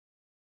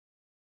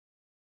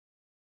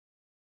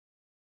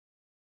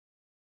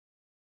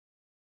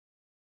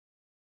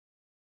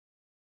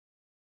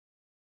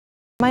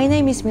My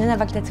name is Milena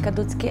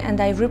Waglecka-Dudzki and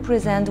I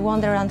represent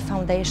Wonderland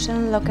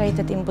Foundation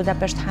located in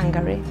Budapest,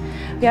 Hungary.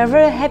 We are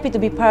very happy to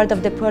be part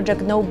of the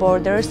project No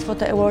Borders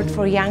Photo Award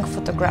for Young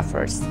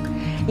Photographers.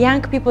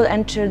 Young people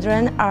and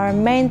children are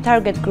main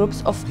target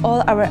groups of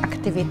all our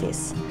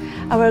activities.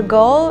 Our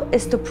goal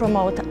is to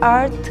promote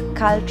art,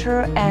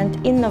 culture and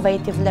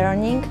innovative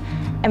learning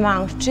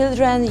among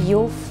children,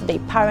 youth, their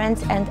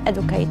parents and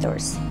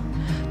educators.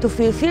 To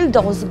fulfill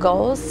those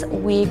goals,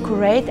 we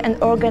curate and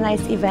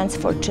organize events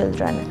for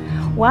children.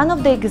 One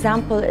of the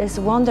examples is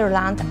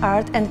Wonderland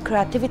Art and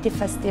Creativity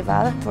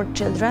Festival for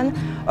children,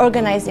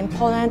 organized in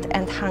Poland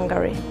and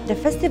Hungary. The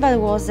festival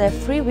was a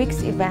 3-week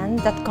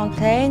event that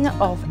contained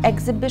of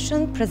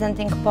exhibition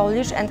presenting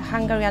Polish and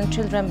Hungarian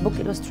children book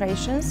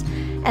illustrations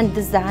and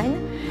design,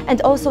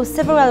 and also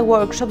several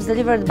workshops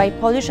delivered by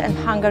Polish and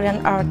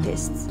Hungarian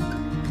artists.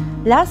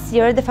 Last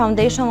year, the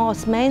foundation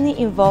was mainly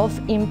involved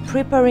in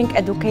preparing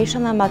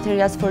educational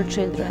materials for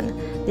children,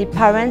 their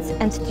parents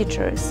and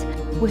teachers.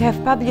 We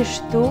have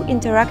published 2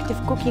 interactive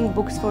cooking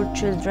books for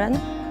children,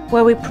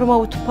 where we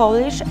promote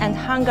Polish and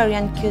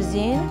Hungarian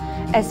cuisine,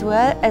 as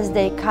well as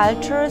their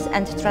cultures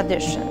and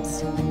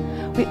traditions.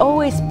 We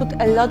always put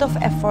a lot of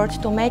effort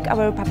to make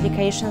our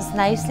publications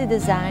nicely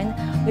designed,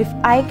 with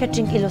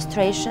eye-catching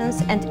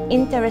illustrations and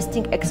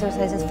interesting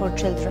exercises for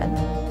children.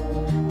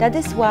 That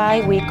is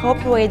why we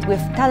cooperate with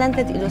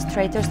talented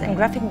illustrators and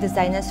graphic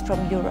designers from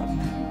Europe.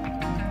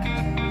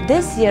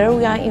 This year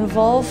we are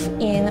involved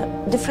in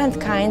different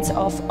kinds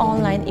of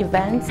online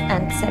events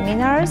and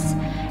seminars,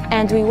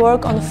 and we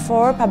work on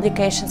 4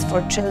 publications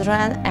for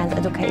children and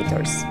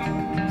educators.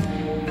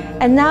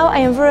 And now I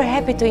am very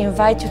happy to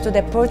invite you to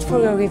the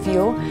portfolio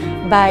review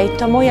by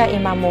Tomoya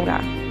Imamura.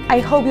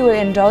 I hope you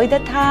will enjoy the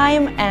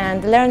time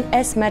and learn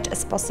as much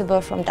as possible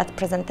from that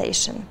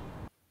presentation.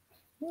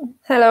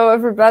 Hello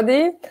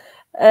everybody.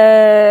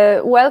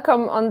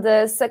 Welcome on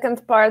the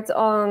second part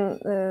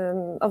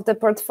of the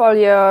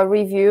portfolio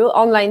review,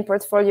 online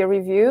portfolio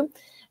review,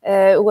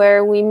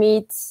 where we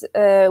meet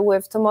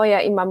with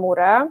Tomoya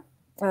Imamura,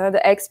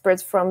 the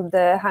expert from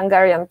the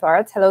Hungarian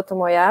part. Hello,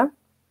 Tomoya.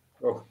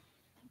 Oh.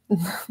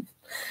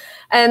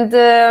 And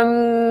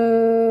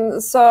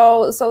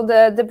so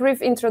the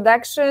brief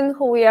introduction: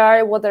 who we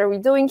are, what are we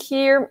doing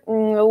here?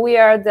 We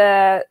are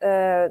the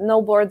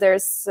No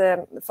Borders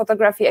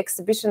Photography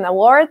Exhibition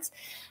Awards.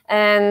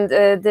 And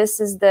this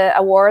is the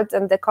award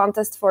and the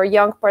contest for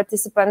young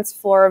participants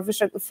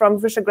from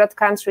Visegrad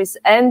countries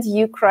and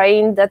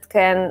Ukraine that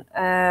can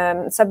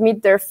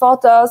submit their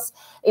photos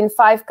in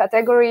 5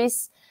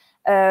 categories,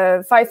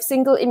 5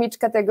 single image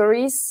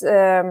categories: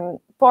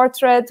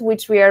 portrait,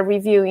 which we are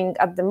reviewing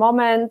at the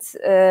moment,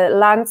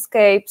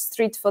 landscape,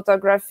 street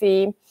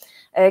photography,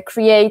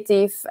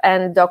 creative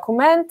and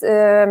document,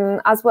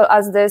 as well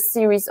as the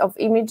series of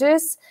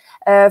images.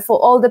 For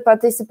all the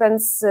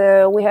participants,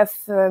 we have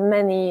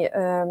many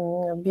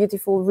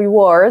beautiful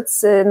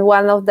rewards, and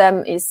one of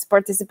them is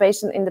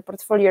participation in the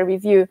portfolio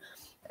review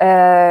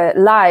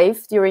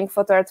live during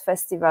Photo Art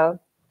Festival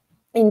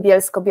in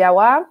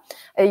Bielsko-Biała.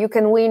 You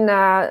can win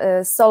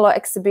a solo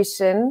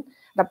exhibition,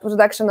 the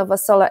production of a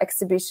solo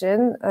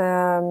exhibition,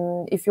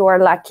 if you are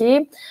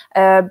lucky.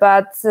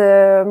 But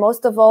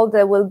most of all,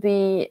 there will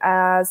be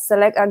a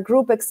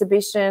group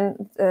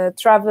exhibition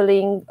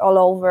traveling all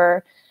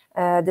over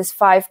these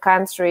 5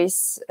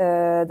 countries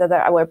that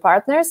are our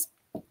partners.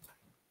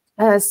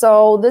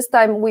 So this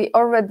time we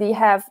already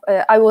have,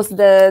 I was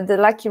the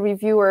lucky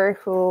reviewer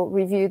who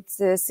reviewed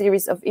a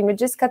series of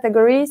images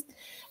categories,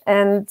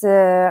 and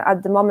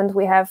at the moment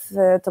we have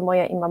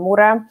Tomoya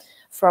Imamura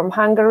from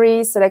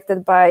Hungary,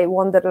 selected by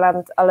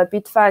Wonderland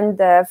Alapítvány,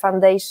 the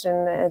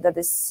foundation that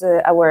is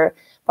our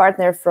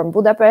partner from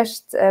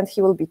Budapest, and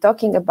he will be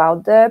talking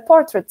about the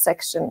portrait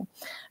section,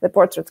 the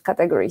portrait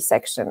category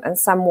section, and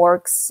some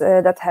works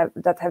that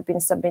have been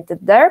submitted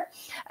there.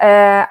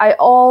 I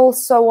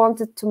also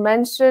wanted to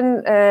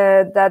mention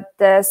that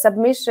the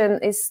submission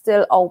is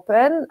still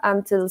open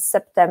until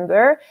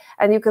September,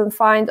 and you can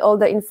find all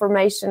the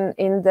information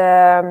in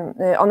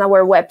on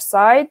our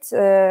website.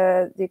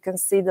 You can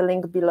see the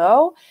link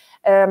below,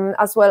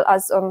 as well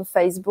as on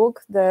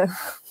Facebook, the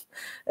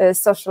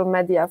social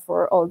media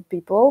for old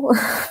people.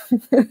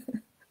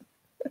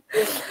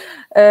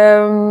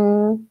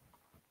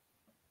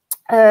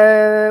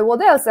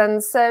 What else?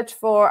 And search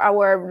for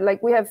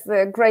we have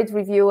great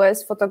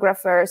reviewers,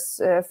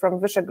 photographers from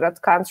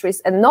Visegrad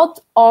countries, and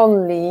not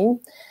only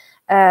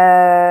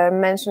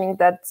mentioning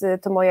that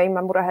Tomoya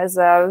Imamura has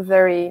a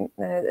very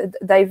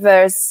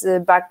diverse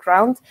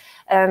background,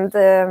 and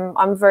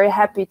I'm very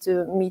happy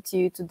to meet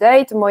you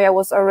today. Tomoya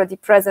was already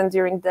present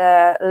during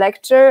the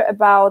lecture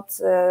about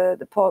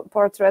the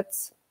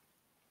portraits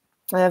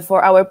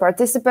for our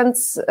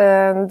participants,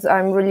 and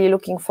I'm really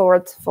looking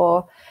forward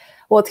for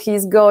what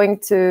he's going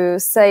to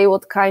say,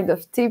 what kind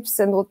of tips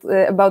and what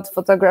about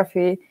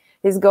photography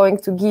he's going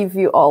to give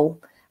you all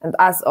and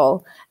us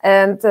all.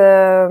 And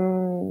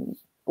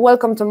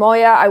welcome,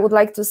 Tomoya. I would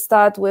like to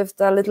start with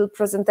a little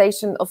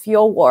presentation of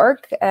your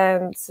work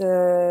and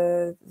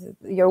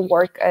your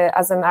work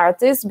as an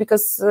artist,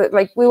 because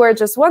like we were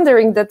just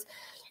wondering that,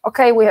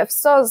 okay, we have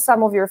saw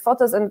some of your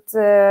photos, and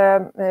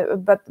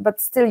but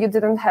still you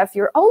didn't have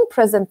your own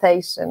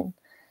presentation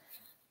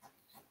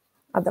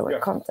at our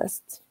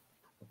contest.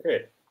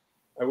 Okay,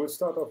 I will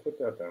start off with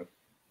that then.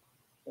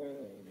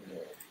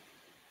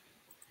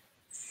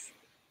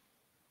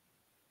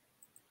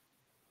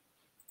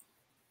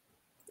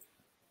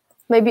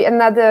 Maybe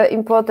another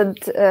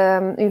important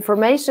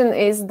information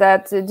is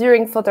that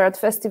during Photo Art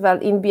Festival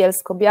in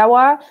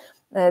Bielsko-Biała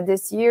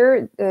this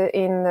year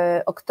in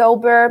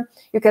October,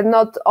 you can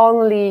not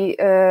only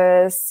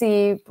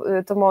see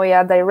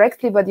Tomoya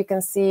directly, but you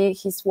can see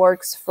his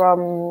works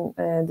from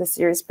the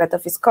series Pet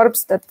of his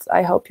Corpse that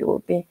I hope you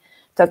will be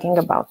talking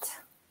about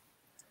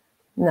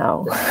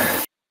now.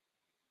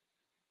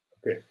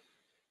 Okay.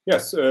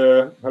 Yes.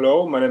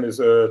 Hello, my name is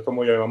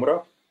Tomoya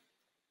Imamura,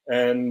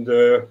 and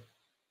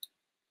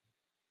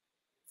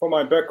for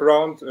my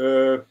background,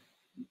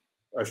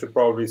 I should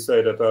probably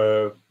say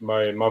that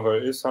my mother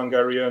is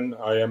Hungarian.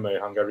 I am a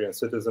Hungarian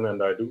citizen,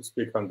 and I do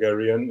speak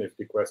Hungarian if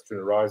the question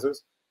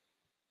arises.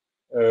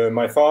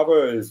 My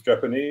father is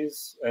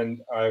Japanese,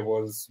 and I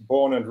was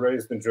born and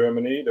raised in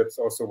Germany. That's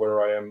also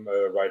where I am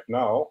right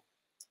now.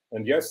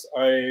 And yes,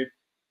 I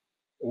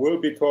will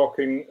be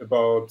talking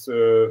about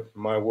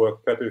my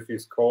work, Pet of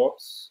his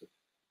Corpse.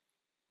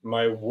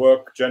 My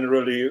work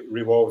generally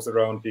revolves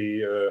around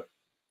the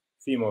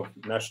theme of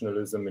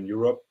nationalism in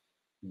Europe,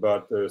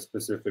 but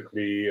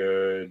specifically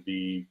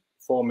the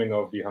forming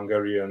of the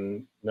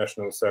Hungarian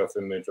national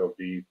self-image, of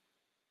the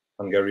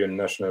Hungarian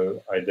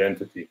national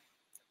identity.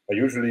 I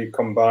usually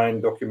combine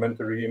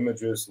documentary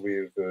images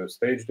with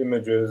staged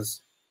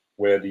images,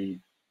 where the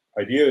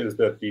idea is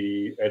that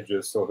the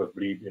edges sort of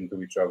bleed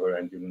into each other,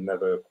 and you're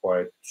never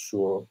quite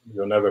sure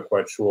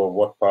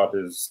what part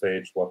is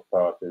staged, what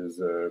part is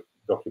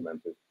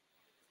documented.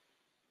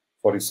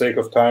 For the sake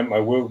of time, I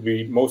will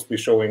be mostly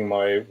showing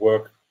my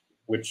work,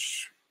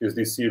 which is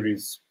the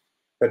series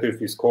Pet of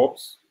his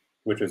Corpse,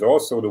 which is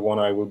also the one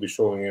I will be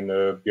showing in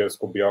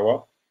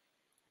Bielsko-Biała.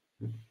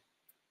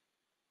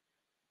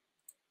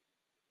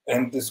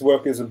 And this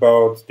work is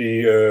about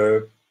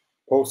the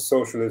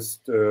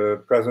post-socialist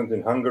present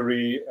in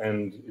Hungary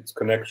and its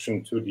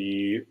connection to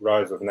the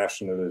rise of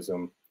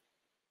nationalism,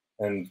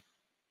 and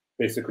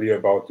basically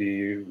about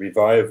the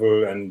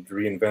revival and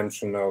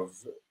reinvention of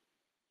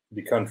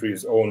the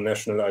country's own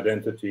national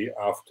identity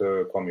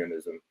after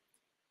communism.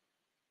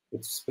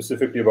 It's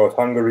specifically about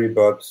Hungary,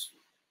 but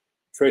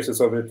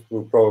traces of it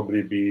will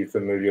probably be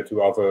familiar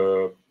to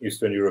other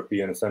Eastern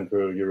European,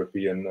 Central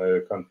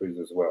European countries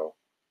as well.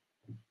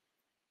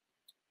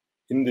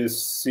 In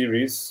this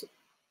series,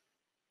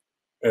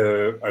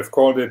 I've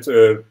called it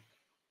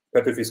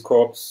Pet of his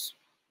Corpse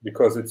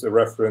because it's a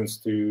reference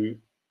to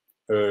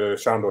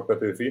Sándor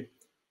Petőfi,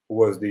 who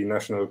was the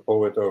national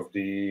poet of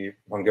the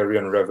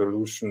Hungarian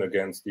Revolution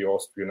against the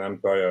Austrian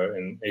Empire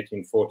in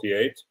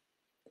 1848.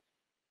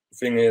 The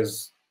thing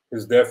is,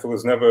 his death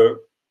was never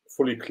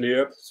fully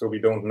cleared, so we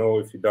don't know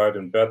if he died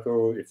in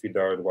battle, if he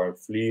died while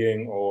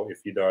fleeing, or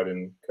if he died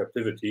in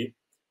captivity.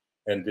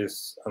 And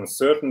this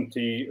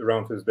uncertainty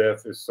around his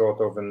death is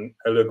sort of an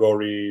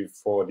allegory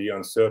for the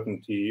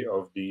uncertainty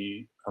of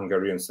the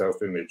Hungarian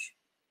self-image,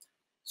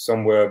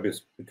 somewhere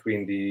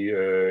between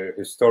the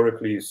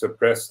historically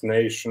suppressed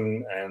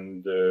nation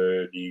and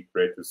the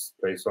greatest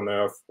place on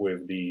earth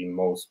with the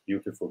most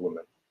beautiful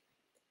woman.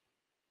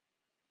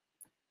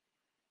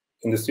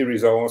 In the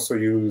series, I also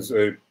use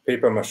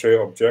papier-mâché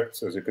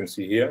objects, as you can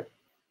see here,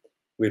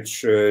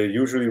 which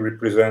usually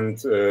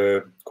represent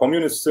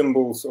communist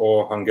symbols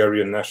or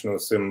Hungarian national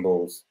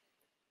symbols,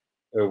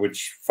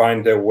 which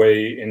find their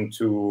way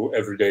into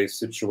everyday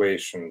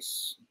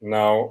situations.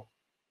 Now,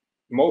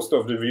 most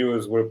of the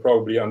viewers will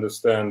probably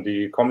understand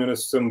the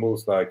communist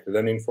symbols, like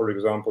Lenin, for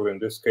example, in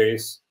this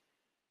case,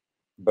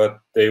 but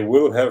they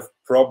will have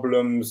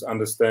problems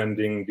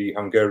understanding the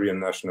Hungarian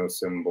national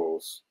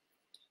symbols.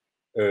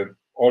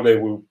 All they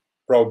will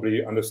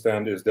probably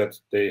understand is that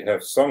they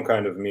have some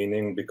kind of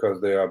meaning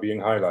because they are being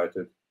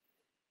highlighted.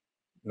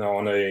 Now,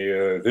 on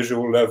a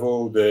visual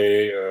level,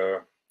 they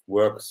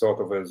work sort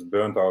of as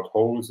burnt out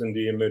holes in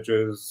the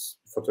images,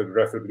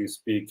 photographically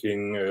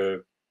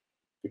speaking,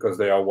 because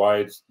they are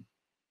white.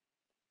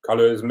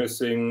 Color is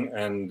missing,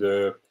 and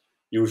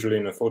usually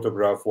in a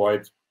photograph,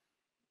 white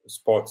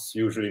spots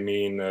usually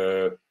mean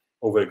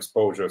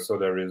overexposure. So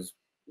there is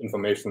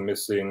information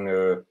missing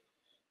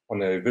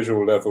on a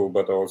visual level,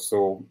 but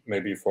also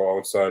maybe for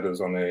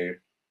outsiders on a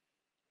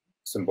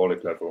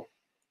symbolic level.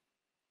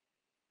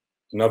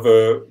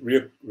 Another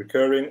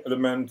recurring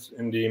element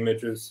in the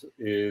images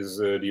is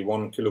the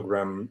 1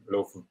 kilogram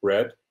loaf of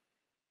bread,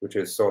 which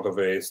is sort of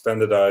a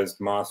standardized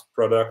mass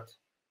product,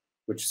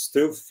 which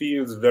still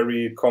feels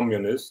very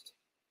communist,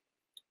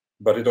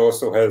 but it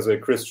also has a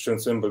Christian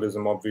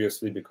symbolism,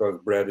 obviously, because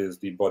bread is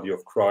the body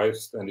of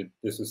Christ, and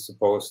this is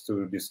supposed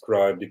to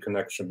describe the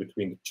connection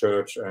between the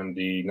church and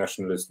the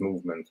nationalist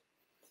movement.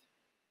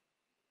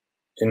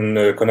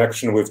 In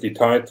connection with the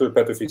title,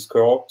 Petőfi's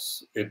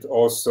Corpse, it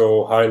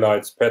also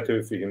highlights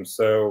Petőfi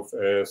himself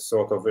as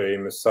sort of a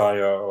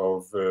messiah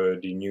of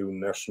the new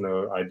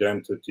national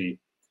identity,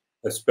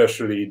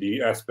 especially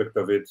the aspect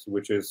of it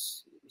which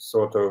is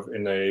sort of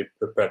in a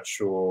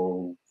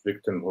perpetual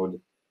victimhood.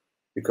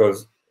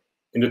 Because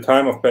in the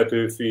time of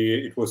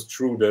Petőfi, it was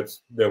true that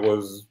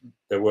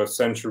there were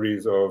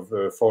centuries of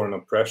foreign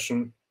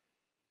oppression,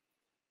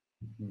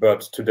 but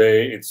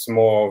today it's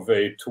more of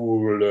a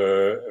tool,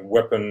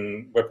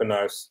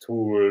 weaponized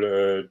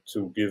tool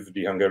to give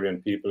the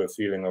Hungarian people a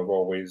feeling of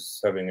always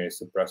having a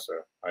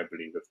suppressor, I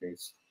believe at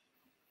least.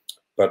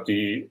 But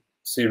the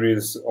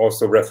series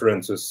also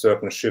references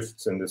certain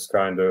shifts in this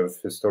kind of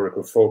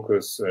historical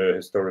focus,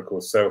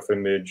 historical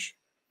self-image,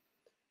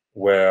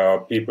 where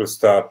people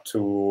start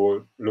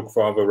to look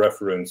for other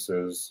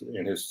references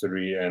in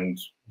history and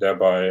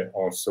thereby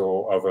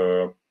also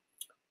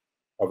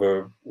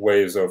other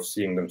ways of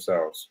seeing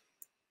themselves.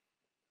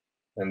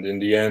 And in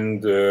the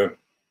end,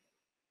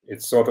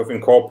 it sort of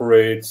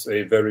incorporates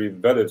a very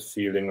valid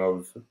feeling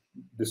of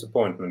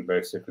disappointment,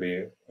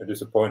 basically, a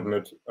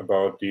disappointment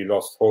about the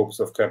lost hopes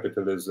of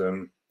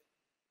capitalism,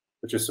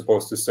 which is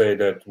supposed to say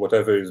that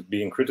whatever is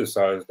being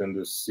criticized in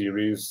this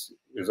series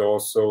is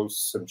also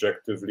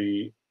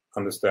subjectively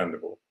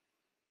understandable.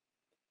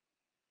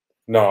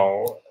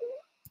 Now,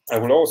 I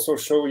will also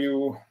show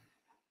you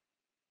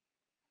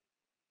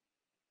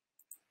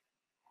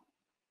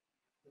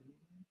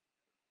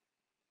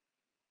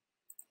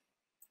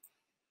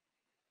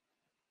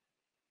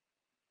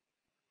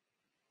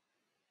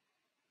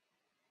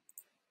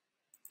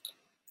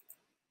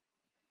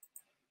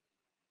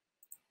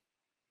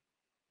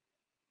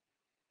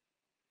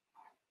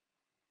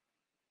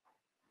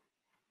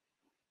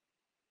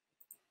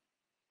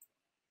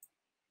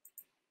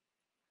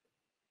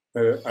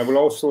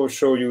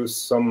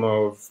some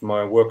of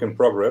my work in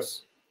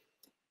progress,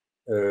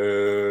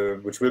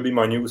 which will be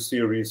my new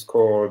series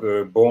called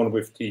Born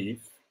with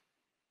Teeth,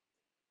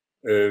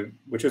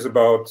 which is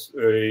about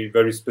a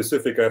very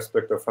specific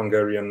aspect of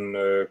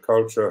Hungarian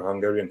culture,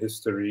 Hungarian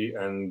history,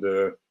 and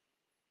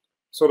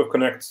sort of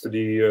connects to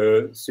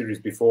the series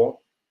before.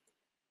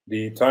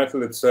 The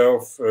title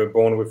itself,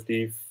 Born with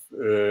Teeth,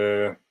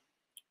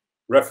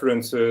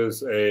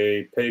 references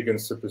a pagan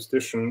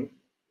superstition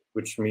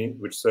which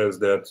says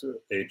that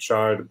a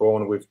child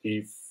born with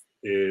teeth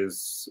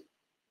is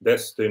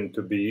destined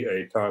to be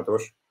a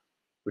tartosh,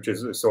 which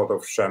is a sort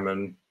of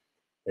shaman,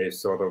 a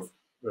sort of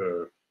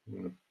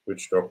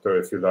witch doctor,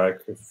 if you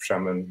like, if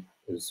shaman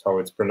is how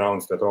it's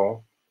pronounced at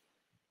all.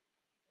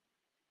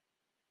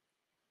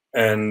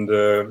 And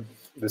the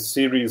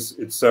series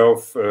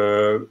itself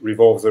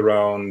revolves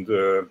around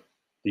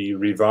the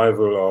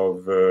revival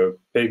of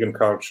pagan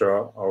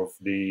culture, of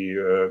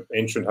the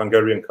ancient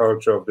Hungarian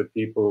culture of the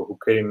people who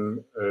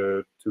came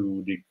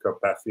to the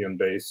Carpathian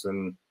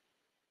Basin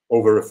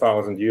over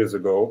 1,000 years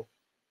ago,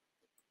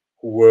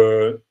 who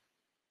were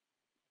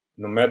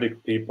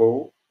nomadic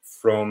people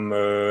from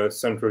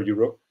Central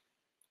Europe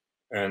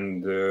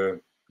and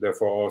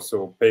therefore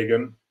also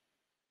pagan.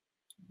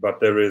 But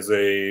there is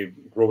a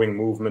growing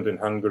movement in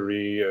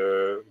Hungary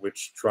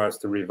which tries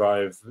to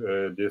revive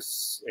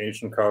this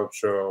ancient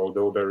culture,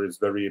 although there is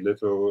very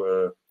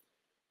little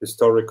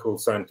historical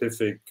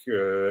scientific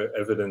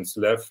evidence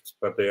left,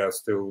 but they are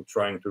still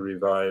trying to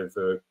revive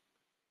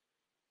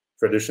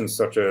traditions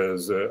such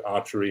as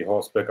archery,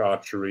 horseback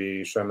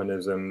archery,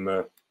 shamanism,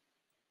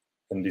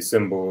 and the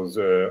symbols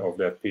of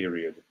that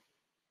period.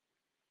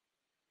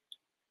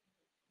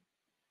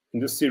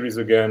 In this series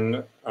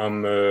again,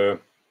 I'm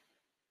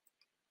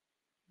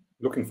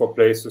looking for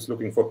places,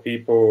 looking for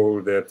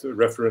people that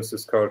reference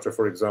this culture.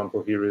 For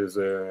example, here is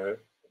the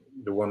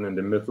one in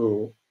the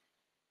middle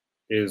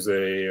is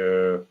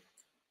a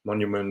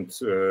monument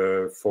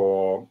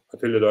for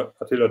Attila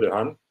the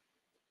Hun,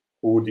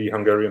 who the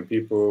Hungarian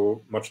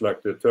people, much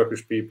like the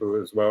Turkish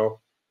people as well,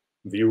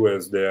 view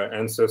as their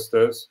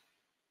ancestors.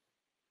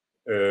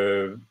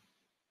 The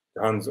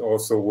Huns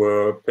also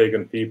were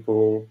pagan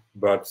people,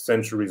 but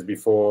centuries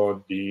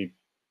before the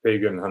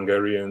pagan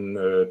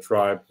Hungarian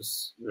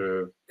tribes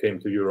came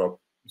to Europe,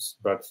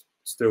 but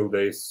still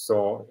they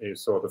saw a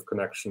sort of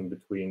connection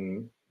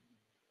between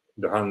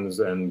the Huns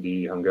and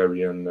the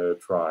Hungarian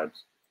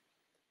tribes.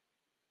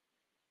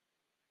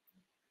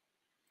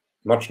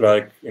 Much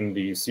like in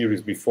the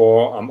series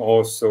before, I'm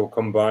also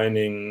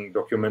combining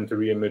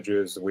documentary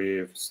images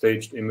with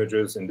staged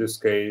images. In this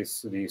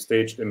case, the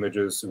staged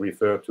images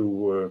refer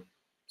to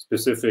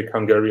specific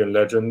Hungarian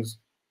legends.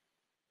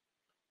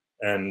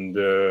 And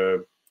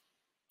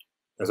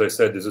as I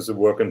said, this is a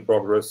work in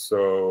progress,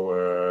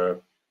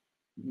 so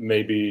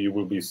maybe you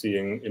will be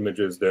seeing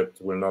images that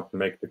will not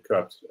make the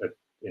cut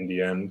in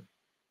the end.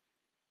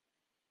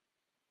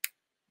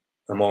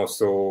 I'm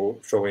also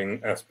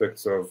showing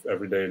aspects of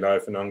everyday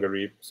life in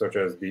Hungary, such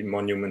as the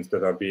monuments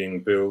that are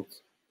being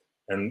built,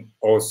 and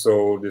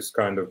also this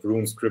kind of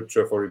rune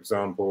scripture, for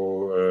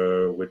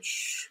example,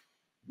 which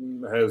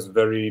has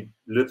very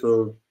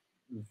little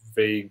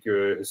vague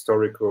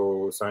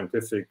historical,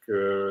 scientific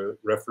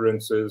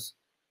references,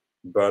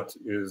 but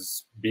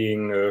is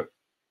being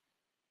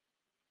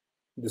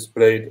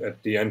displayed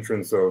at the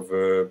entrance of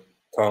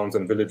towns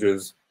and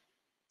villages.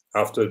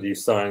 After the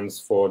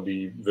signs for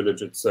the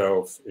village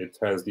itself, it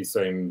has the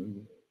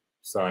same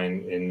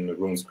sign in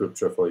rune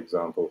scripture, for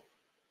example.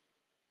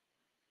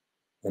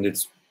 And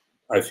it's,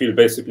 I feel,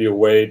 basically a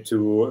way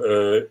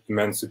to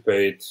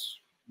emancipate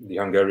the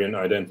Hungarian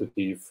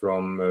identity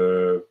from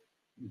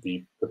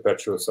the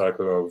perpetual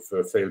cycle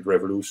of failed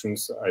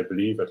revolutions. I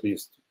believe, at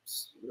least,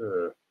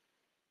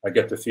 I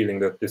get the feeling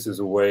that this is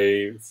a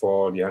way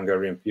for the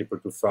Hungarian people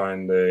to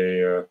find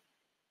a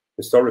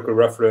historical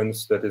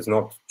reference that is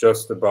not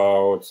just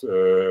about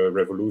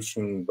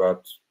revolution,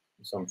 but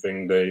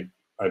something they,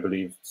 I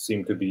believe,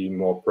 seem to be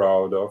more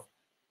proud of.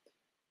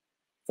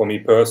 For me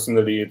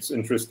personally, it's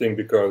interesting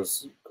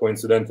because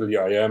coincidentally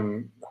I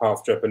am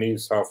half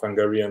Japanese, half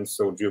Hungarian,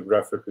 so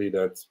geographically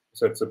that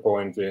sets a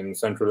point in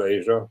Central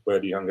Asia where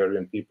the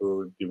Hungarian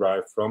people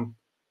derive from.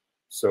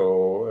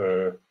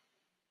 So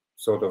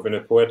sort of in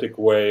a poetic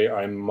way,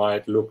 I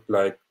might look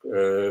like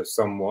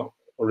someone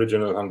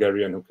original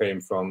Hungarian who came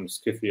from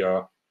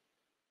Scythia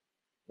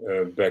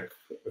back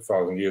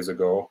 1,000 years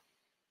ago.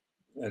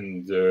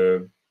 And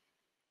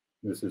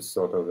this is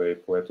sort of a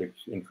poetic,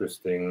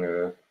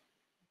 interesting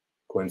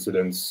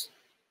coincidence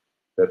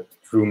that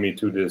drew me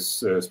to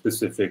this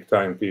specific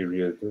time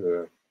period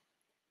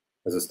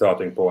as a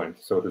starting point,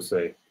 so to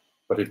say.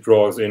 But it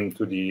draws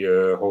into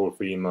the whole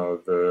theme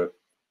of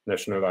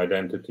national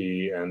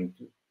identity and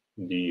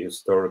the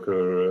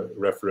historical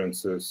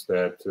references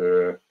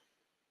that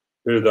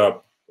build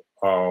up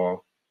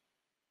our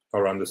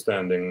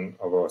understanding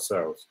of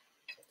ourselves.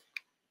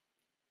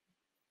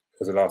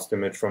 As a last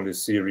image from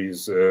this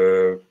series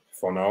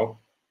for now,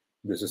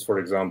 this is, for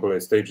example, a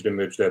staged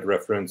image that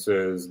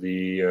references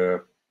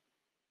the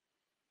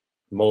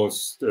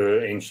most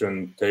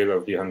ancient tale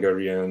of the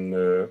Hungarian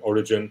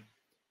origin,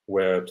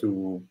 where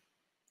two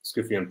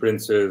Scythian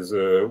princes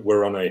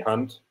were on a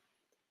hunt,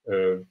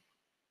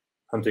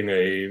 hunting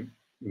a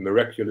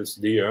miraculous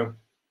deer,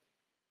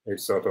 a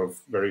sort of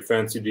very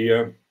fancy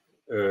deer,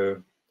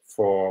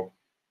 for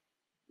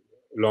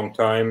a long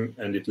time,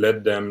 and it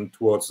led them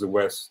towards the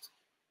west.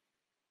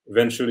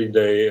 Eventually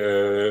they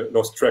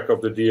lost track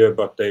of the deer,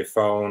 but they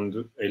found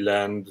a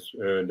land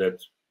that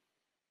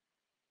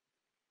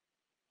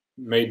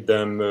made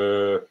them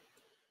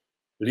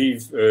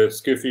leave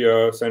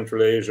Scythia,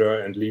 Central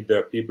Asia, and lead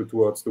their people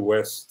towards the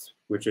west,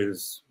 which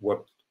is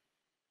what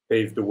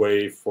paved the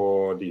way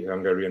for the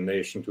Hungarian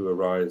nation to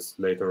arise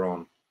later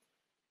on.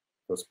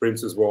 Those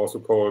princes were also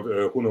called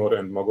Hunor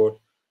and Magod,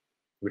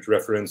 which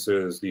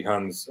references the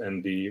Huns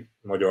and the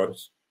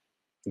Magyars,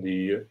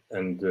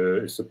 and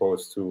is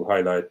supposed to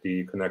highlight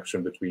the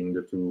connection between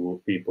the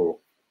two people.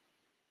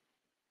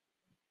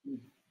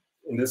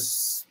 In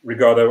this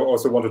regard, I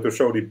also wanted to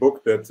show the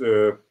book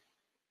that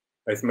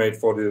I've made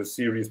for the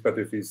series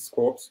Petőfi's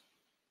Corpse.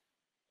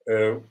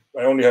 I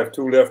only have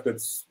two left.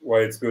 That's why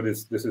it's good.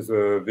 This is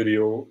a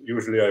video.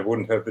 Usually I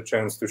wouldn't have the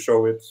chance to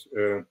show it.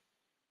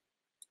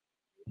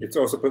 It's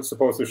also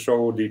supposed to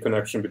show the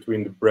connection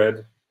between the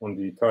bread on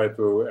the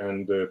title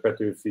and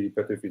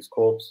Petőfi's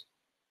Corpse.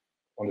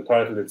 On the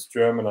title it's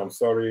German. I'm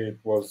sorry, it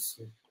was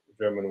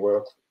a German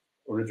work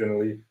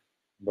originally,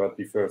 but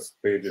the first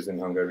page is in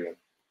Hungarian.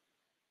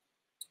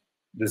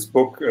 This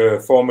book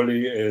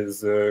formally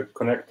is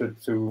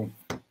connected to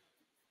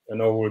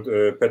an old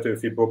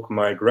Petőfi book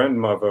my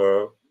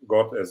grandmother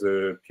got as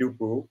a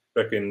pupil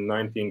back in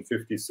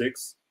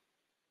 1956,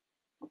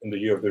 in the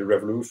year of the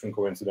revolution,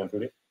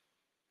 coincidentally.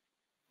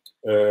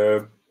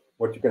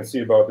 What you can see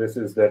about this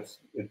is that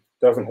it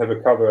doesn't have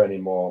a cover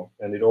anymore,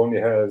 and it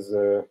only has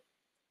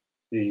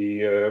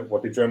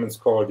what the Germans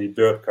call the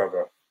dirt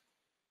cover,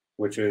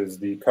 which is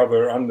the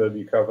cover under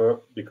the cover,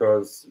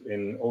 because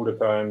in older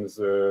times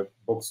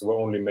books were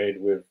only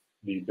made with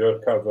the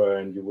dirt cover,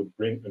 and you would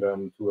bring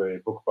them to a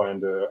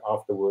bookbinder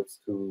afterwards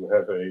to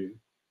have a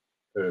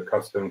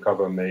custom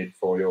cover made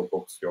for your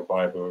books, your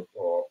Bible,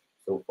 or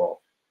so forth.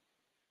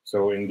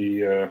 So in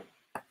the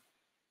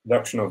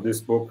production of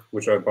this book,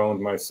 which I bound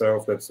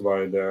myself, that's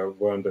why there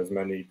weren't as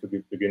many to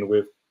begin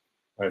with,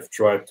 I've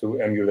tried to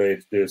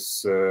emulate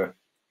this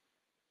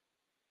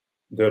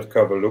dirt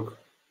cover look.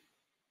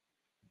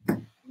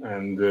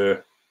 And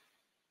the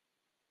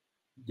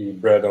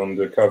bread on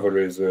the cover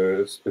is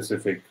a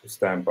specific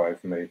stamp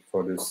I've made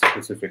for this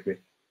specifically.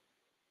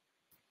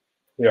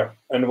 Yeah,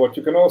 and what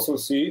you can also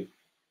see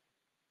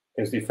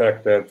is the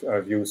fact that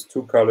I've used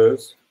two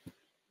colors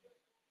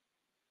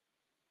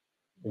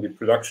in the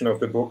production of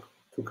the book,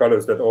 two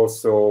colors that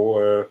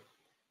also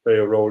play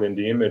a role in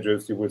the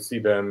images. You will see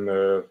them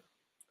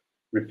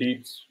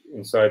repeat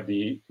inside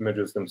the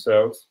images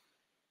themselves.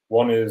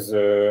 One is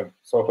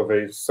sort of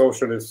a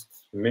socialist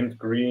mint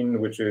green,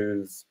 which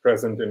is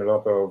present in a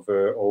lot of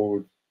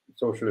old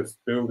socialist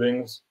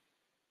buildings.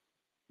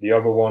 The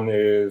other one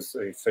is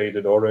a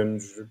faded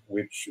orange,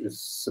 which is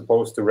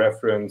supposed to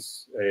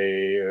reference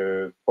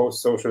a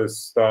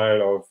post-socialist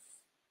style of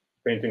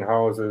painting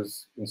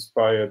houses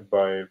inspired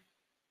by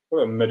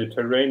a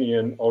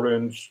Mediterranean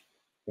orange,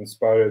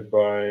 inspired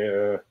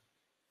by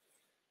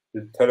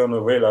the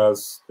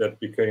telenovelas that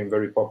became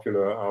very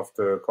popular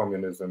after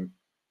communism,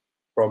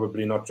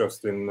 probably not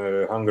just in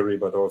Hungary,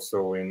 but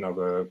also in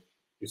other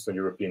Eastern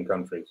European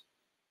countries.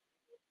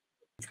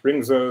 Which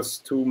brings us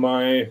to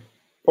my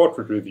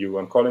portrait review.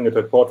 I'm calling it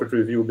a portrait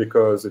review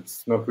because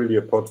it's not really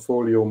a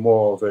portfolio,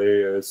 more of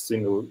a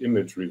single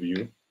image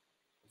review.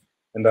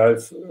 And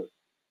I've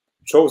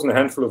chosen a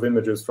handful of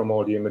images from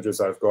all the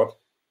images I've got.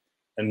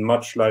 And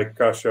much like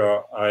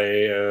Kasia,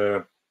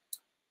 I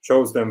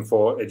chose them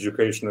for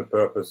educational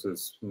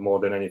purposes more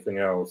than anything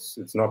else.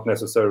 It's not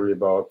necessarily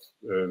about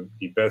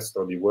the best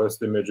or the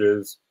worst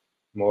images,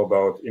 more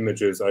about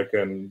images I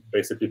can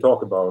basically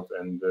talk about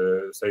and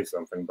say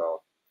something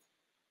about.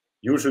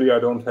 Usually I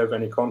don't have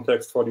any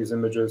context for these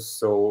images,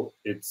 so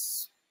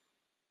it's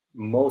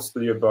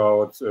mostly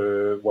about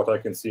what I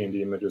can see in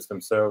the images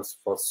themselves.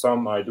 For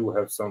some, I do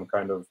have some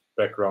kind of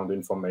background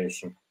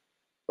information,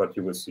 but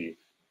you will see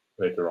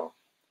later on.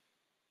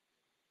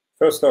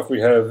 First off, we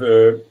have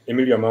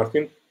Emilia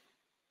Martin,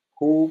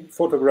 who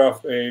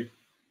photographed a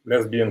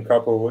lesbian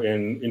couple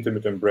in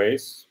intimate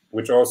embrace,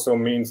 which also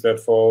means that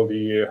for all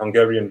the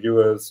Hungarian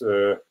viewers,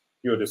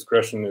 your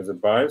discretion is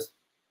advised,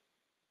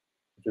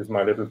 which is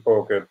my little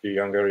poke at the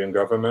Hungarian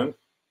government.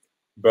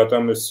 But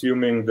I'm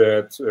assuming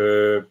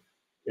that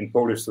in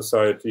Polish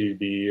society,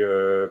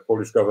 the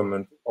Polish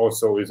government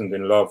also isn't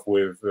in love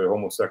with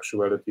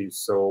homosexuality.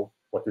 So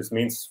what this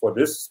means for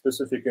this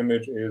specific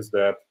image is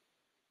that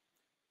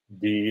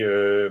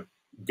the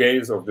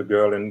gaze of the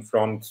girl in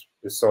front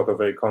is sort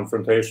of a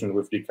confrontation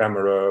with the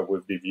camera,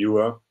 with the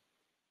viewer.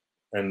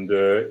 And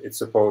it's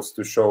supposed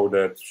to show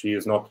that she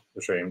is not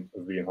ashamed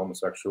of being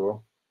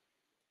homosexual.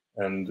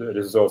 And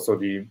this is also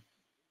the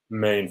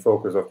main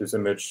focus of this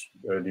image,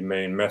 the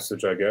main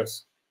message, I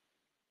guess.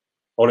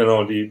 All in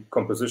all, the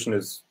composition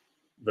is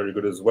very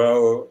good as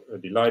well.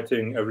 The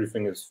lighting,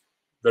 everything is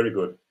very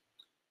good.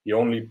 The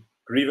only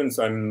grievance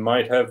I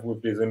might have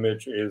with this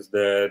image is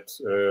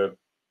that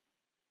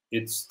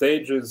it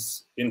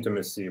stages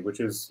intimacy, which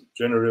is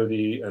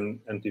generally an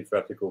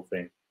antithetical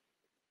thing,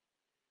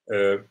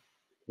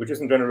 which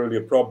isn't generally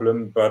a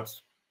problem, but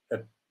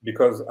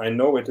because I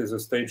know it is a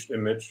staged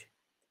image,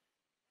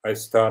 I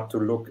start to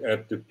look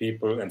at the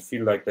people and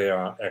feel like they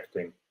are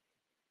acting,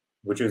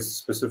 which is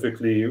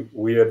specifically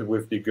weird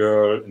with the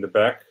girl in the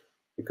back,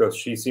 because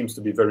she seems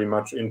to be very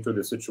much into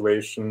the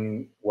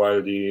situation,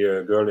 while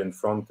the girl in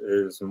front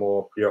is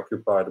more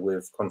preoccupied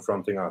with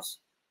confronting us.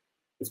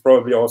 It's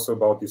probably also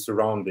about the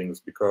surroundings,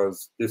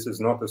 because this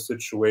is not a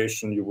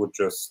situation you would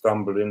just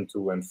stumble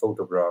into and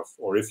photograph,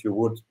 or if you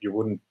would, you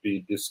wouldn't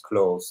be this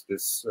close,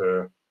 this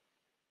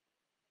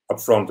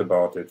upfront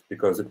about it,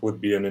 because it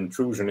would be an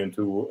intrusion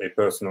into a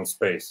personal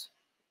space.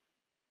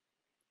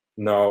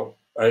 Now,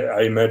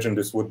 I imagine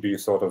this would be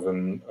sort of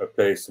a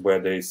place where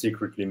they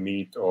secretly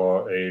meet,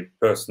 or a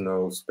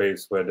personal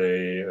space where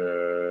they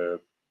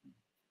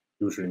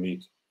usually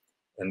meet.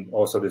 And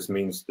also this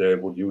means there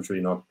would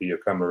usually not be a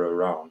camera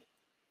around.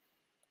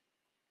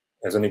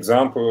 As an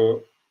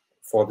example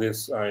for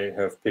this, I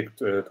have picked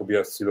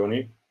Tobias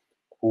Siloni,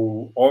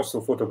 who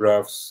also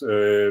photographs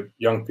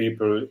young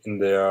people in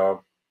their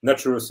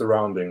natural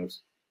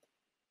surroundings.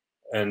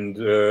 And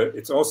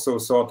it's also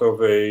sort of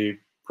a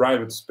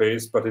private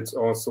space, but it's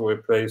also a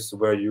place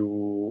where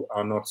you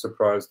are not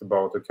surprised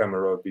about a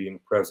camera being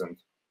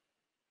present.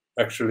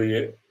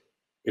 Actually,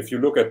 if you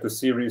look at the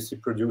series he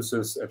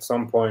produces, at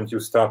some point you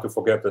start to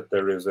forget that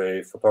there is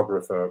a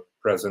photographer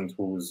present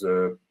who's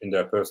in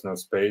their personal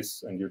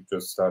space, and you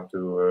just start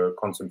to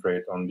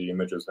concentrate on the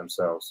images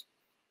themselves.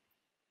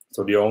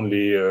 So the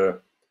only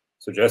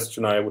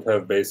suggestion I would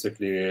have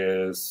basically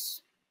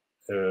is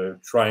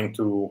trying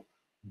to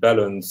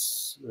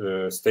balance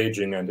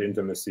staging and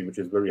intimacy, which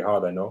is very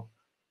hard, I know.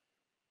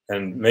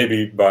 And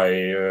maybe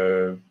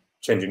by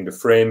changing the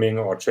framing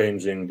or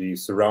changing the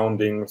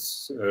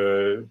surroundings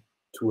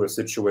to a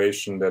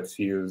situation that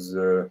feels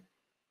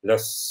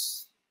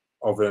less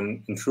of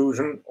an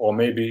intrusion, or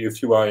maybe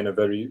if you are in a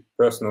very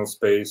personal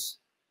space,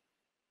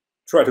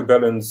 try to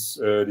balance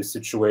the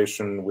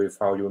situation with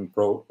how you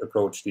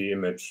approach the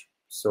image,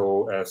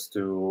 so as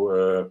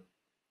to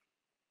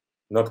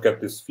not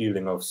get this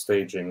feeling of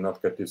staging,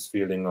 not get this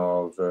feeling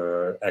of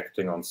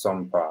acting on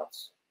some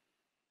parts.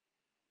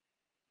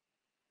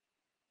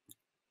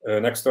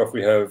 Next off,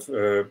 we have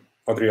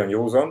Adrian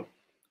Józan,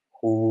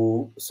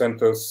 who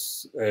sent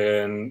us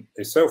a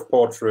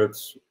self-portrait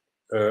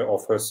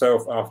of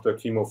herself after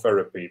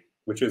chemotherapy,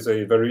 which is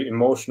a very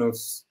emotional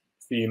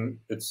theme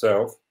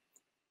itself.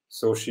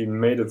 So she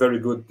made a very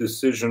good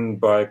decision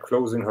by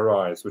closing her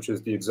eyes, which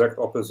is the exact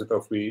opposite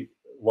of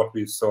what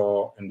we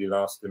saw in the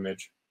last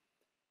image.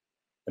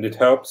 And it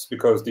helps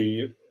because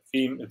the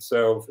theme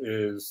itself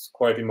is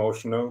quite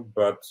emotional,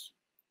 but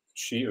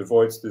she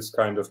avoids this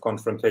kind of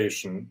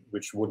confrontation,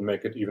 which would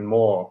make it even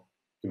more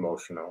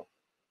emotional.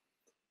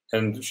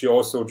 And she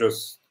also,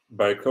 just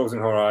by closing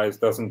her eyes,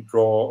 doesn't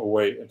draw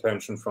away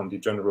attention from the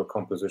general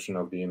composition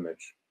of the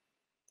image.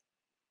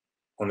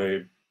 On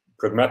a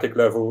pragmatic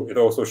level, it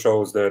also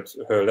shows that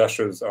her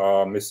lashes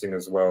are missing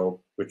as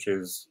well, which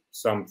is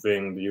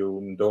something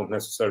you don't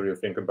necessarily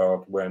think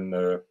about when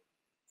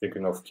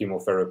thinking of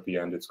chemotherapy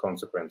and its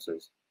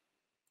consequences.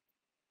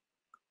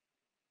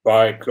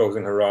 By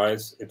closing her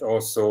eyes, it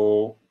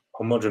also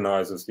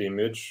homogenizes the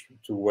image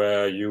to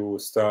where you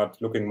start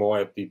looking more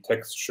at the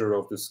texture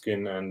of the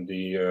skin and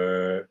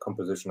the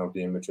composition of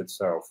the image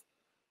itself.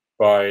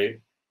 By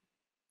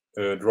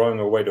drawing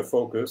away the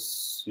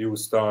focus, you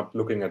start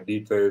looking at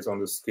details on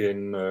the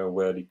skin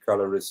where the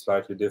color is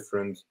slightly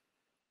different,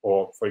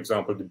 or, for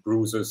example, the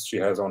bruises she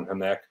has on her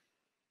neck.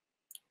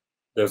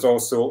 There's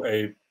also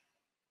a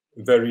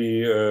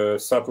very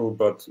subtle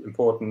but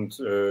important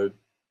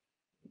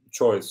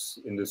choice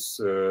in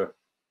this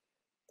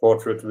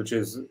portrait, which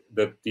is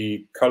that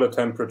the color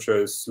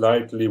temperature is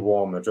slightly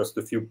warmer, just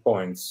a few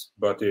points,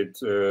 but it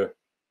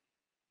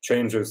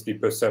changes the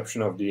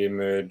perception of the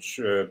image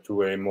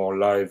to a more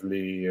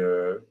lively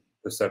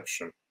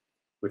perception,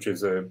 which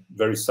is a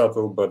very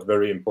subtle but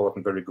very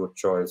important, very good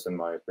choice in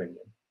my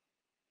opinion.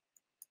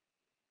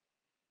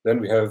 Then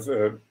we have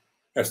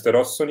Esther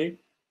Rossoni,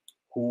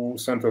 who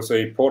sent us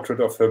a portrait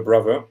of her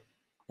brother.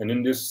 And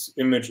in this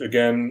image,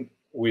 again,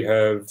 we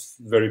have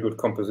very good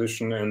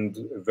composition and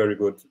very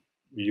good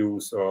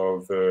use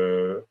of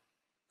a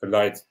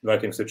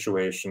lighting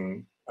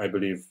situation. I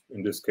believe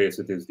in this case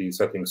it is the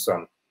setting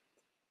sun.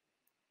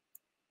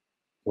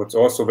 What's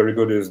also very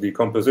good is the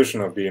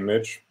composition of the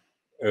image,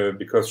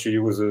 because she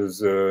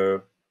uses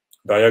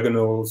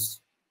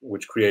diagonals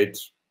which create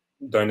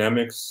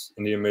dynamics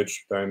in the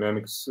image.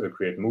 Dynamics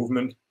create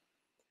movement,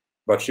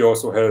 but she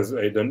also has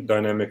a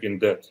dynamic in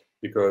depth,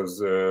 because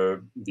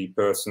the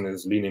person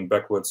is leaning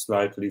backwards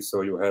slightly,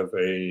 so you have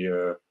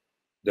a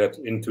depth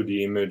into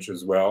the image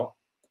as well.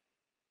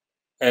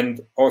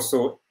 And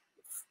also,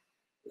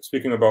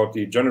 speaking about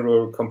the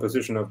general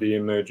composition of the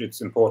image,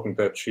 it's important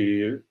that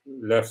she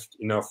left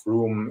enough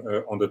room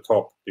on the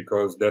top,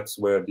 because that's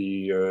where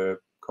the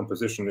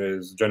composition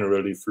is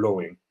generally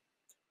flowing.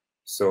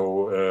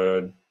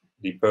 So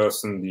the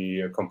person,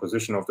 the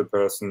composition of the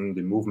person,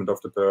 the movement of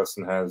the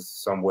person has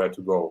somewhere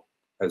to go,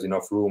 has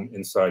enough room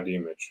inside the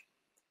image.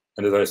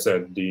 And as I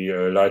said,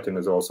 the lighting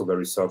is also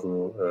very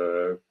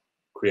subtle,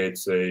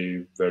 creates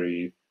a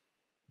very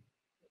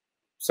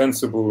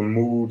sensible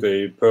mood,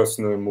 a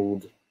personal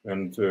mood,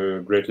 and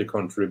greatly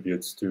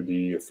contributes to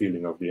the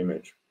feeling of the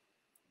image.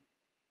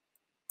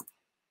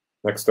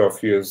 Next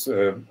off, here's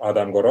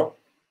Adam Goro,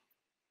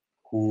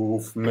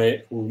 who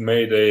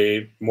made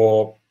a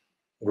more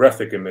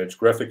graphic image.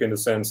 Graphic in the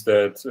sense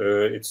that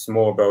it's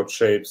more about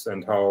shapes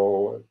and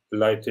how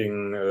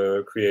lighting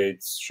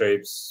creates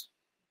shapes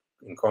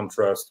in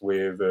contrast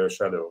with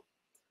shadow.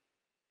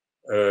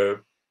 The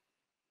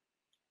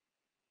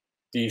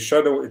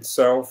shadow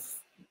itself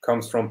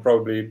comes from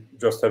probably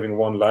just having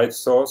one light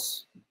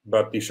source,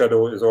 but the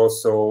shadow is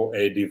also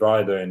a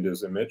divider in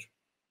this image,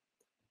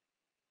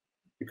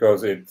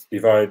 because it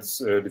divides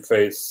the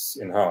face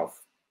in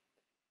half.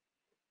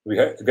 We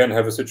again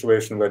have a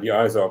situation where the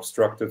eyes are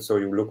obstructed, so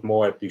you look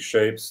more at the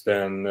shapes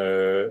than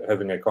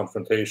having a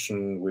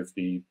confrontation with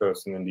the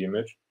person in the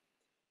image.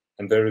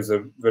 And there is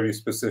a very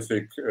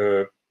specific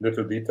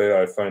little detail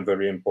I find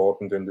very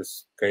important in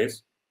this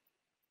case,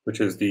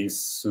 which is the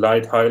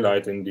slight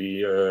highlight in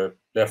the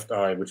left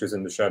eye, which is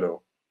in the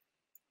shadow.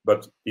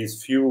 But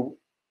these few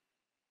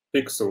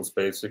pixels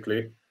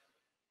basically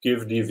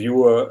give the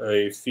viewer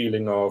a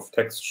feeling of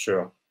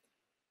texture,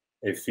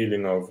 a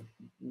feeling of,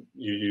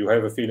 you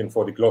have a feeling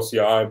for the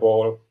glossier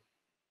eyeball,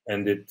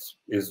 and it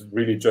is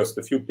really just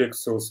a few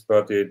pixels,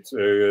 but it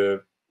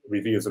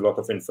reveals a lot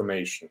of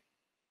information.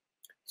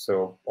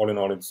 So all in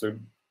all, it's a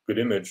good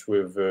image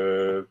with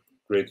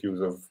great use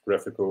of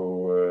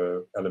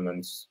graphical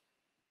elements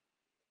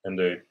and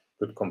a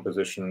good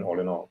composition all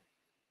in all.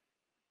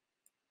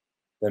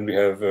 Then we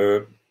have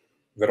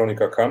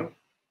Veronika Kahn,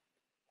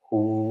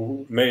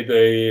 who made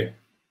a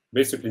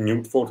basically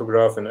nude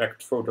photograph, an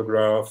act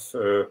photograph,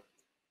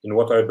 in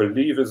what I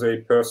believe is a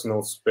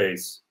personal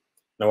space.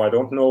 Now, I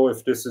don't know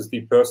if this is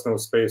the personal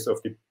space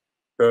of the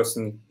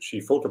person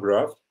she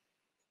photographed,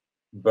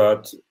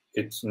 but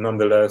it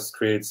nonetheless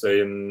creates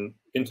an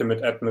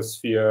intimate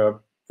atmosphere.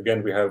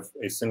 Again, we have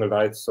a single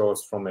light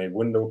source from a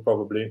window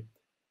probably,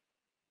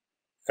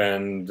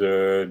 and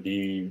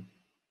the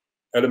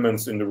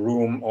elements in the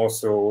room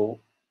also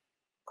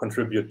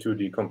contribute to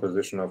the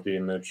composition of the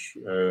image.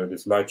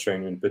 This light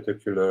chain in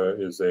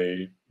particular is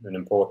an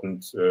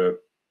important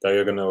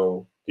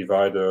diagonal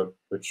divider,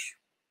 which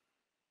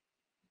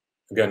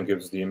again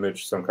gives the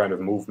image some kind of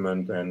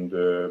movement and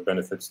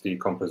benefits the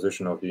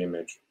composition of the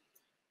image.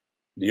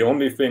 The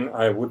only thing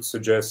I would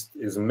suggest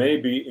is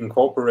maybe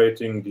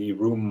incorporating the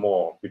room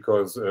more,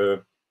 because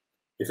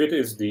if it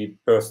is the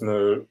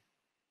personal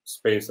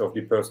space of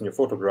the person you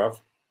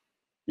photographed,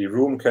 the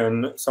room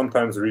can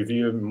sometimes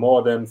reveal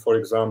more than, for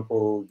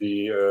example,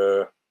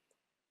 the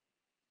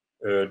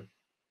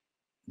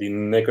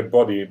naked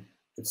body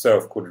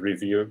itself could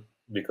reveal,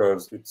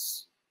 because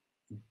it's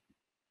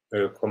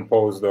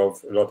composed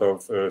of a lot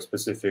of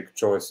specific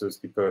choices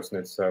the person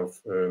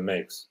itself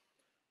makes.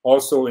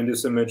 Also in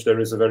this image, there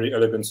is a very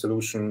elegant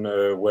solution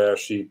where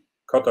she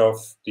cut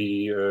off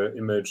the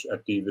image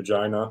at the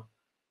vagina.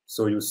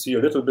 So you see a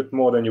little bit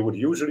more than you would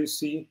usually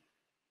see,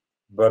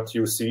 but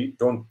you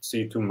don't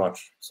see too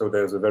much. So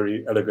there's a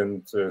very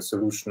elegant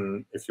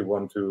solution if you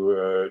want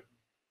to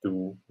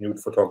do nude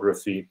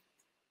photography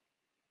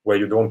where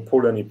you don't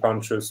pull any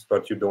punches,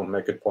 but you don't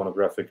make it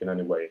pornographic in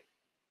any way.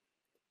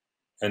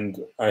 And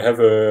I have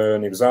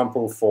an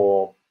example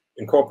for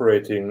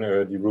incorporating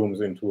the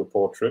rooms into a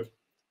portrait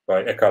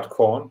by Eckhard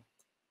Korn,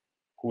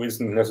 who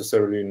isn't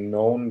necessarily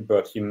known,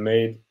 but he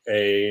made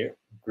a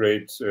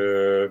great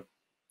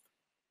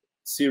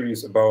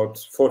series about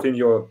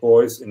 14-year-old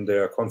boys in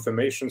their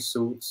confirmation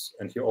suits,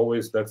 and he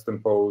always lets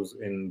them pose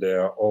in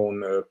their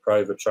own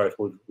private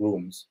childhood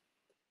rooms.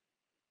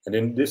 And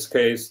in this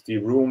case, the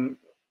room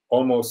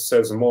almost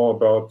says more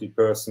about the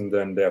person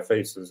than their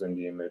faces in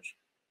the image.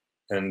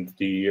 And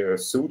the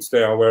suits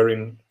they are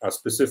wearing are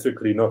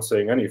specifically not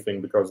saying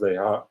anything because they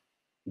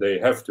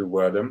have to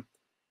wear them.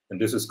 And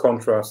this is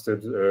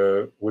contrasted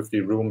with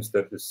the rooms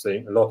that is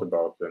saying a lot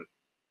about them.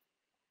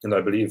 And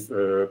I believe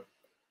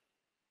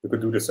you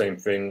could do the same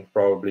thing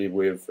probably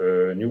with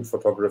nude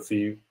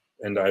photography.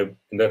 And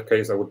in that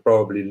case, I would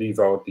probably leave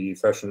out the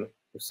fashion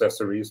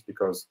accessories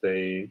because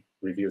they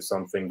reveal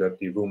something that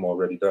the room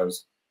already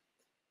does.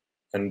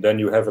 And then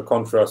you have a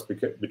contrast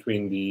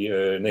between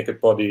the naked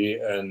body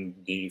and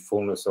the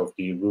fullness of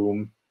the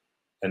room,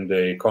 and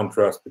a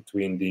contrast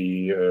between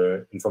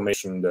the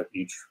information that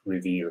each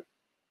reveal,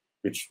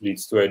 which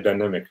leads to a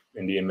dynamic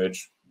in the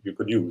image you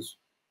could use.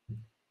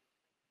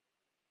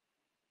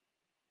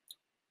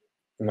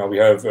 Now we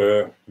have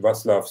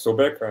Václav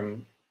Sobek.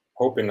 I'm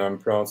hoping I'm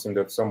pronouncing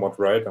that somewhat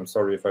right. I'm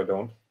sorry if I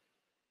don't.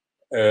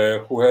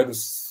 Who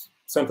has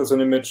sent us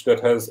an image that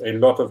has a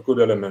lot of good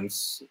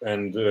elements,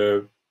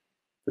 and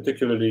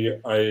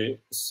particularly, I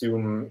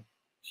assume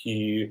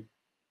he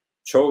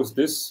chose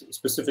this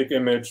specific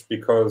image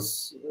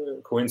because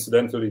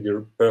coincidentally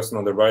the person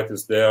on the right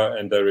is there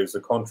and there is a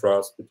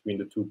contrast between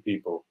the two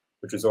people,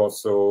 which is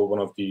also one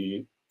of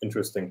the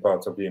interesting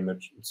parts of the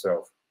image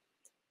itself.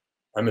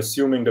 I'm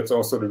assuming that's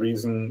also the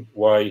reason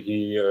why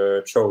he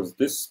chose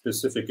this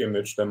specific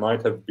image. There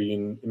might have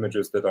been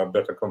images that are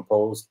better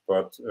composed,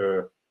 but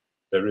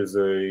there is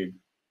a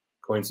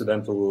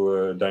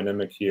coincidental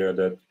dynamic here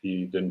that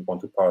he didn't want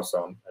to pass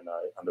on, and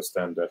I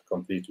understand that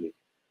completely.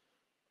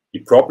 The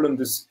problem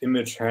this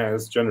image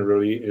has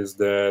generally is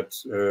that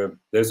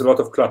there's a lot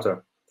of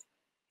clutter,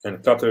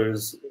 and clutter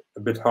is a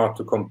bit hard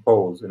to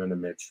compose in an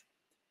image.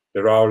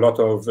 There are a lot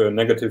of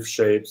negative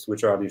shapes,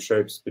 which are the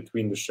shapes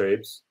between the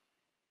shapes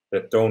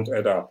that don't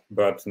add up,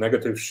 but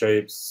negative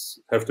shapes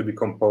have to be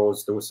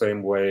composed the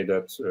same way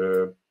that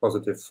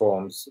positive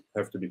forms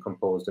have to be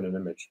composed in an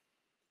image.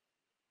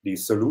 The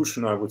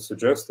solution I would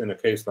suggest in a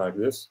case like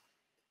this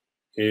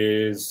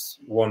is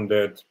one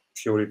that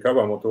Shiori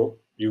Kawamoto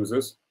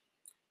uses,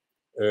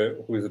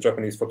 who is a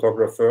Japanese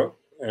photographer,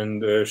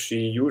 and she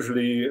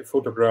usually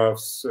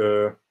photographs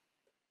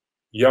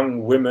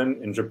young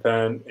women in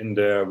Japan in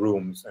their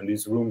rooms, and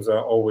these rooms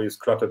are always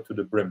cluttered to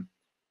the brim.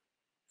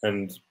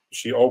 And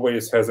she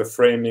always has a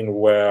framing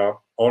where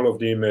all of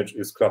the image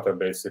is clutter,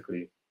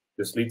 basically.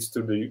 This leads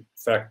to the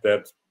fact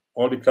that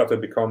all the clutter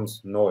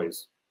becomes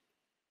noise.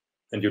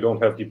 And you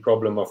don't have the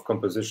problem of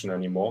composition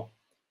anymore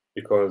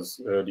because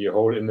the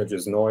whole image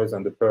is noise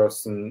and the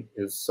person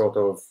is sort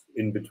of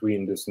in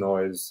between this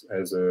noise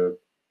as a,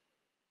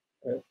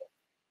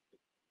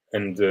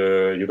 and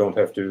you don't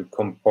have to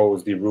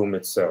compose the room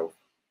itself.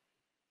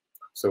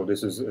 So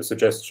this is a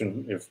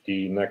suggestion if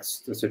the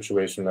next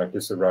situation like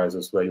this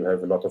arises where you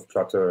have a lot of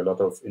clutter, a lot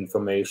of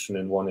information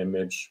in one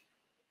image,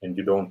 and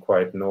you don't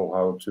quite know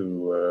how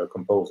to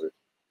compose it.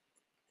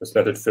 Just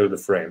let it fill the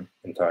frame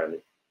entirely.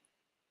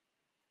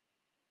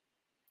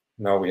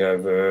 Now we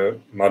have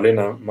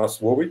Marlena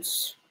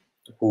Maswowicz,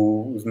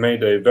 who's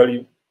made a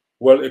very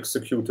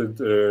well-executed,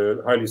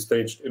 highly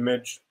staged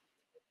image.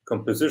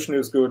 Composition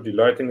is good, the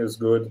lighting is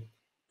good,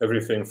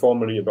 everything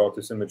formally about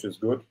this image is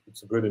good.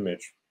 It's a good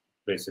image,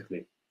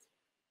 basically.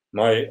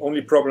 My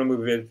only problem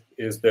with it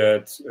is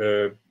that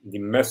the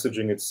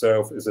messaging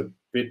itself is a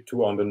bit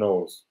too on the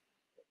nose.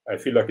 I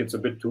feel like it's a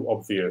bit too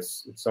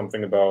obvious. It's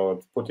something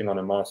about putting on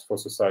a mask for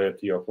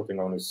society or putting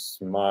on a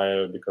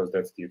smile because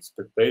that's the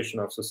expectation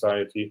of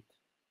society.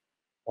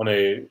 On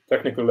a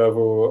technical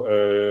level,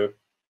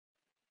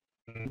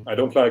 I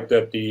don't like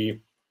that the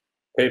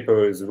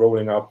paper is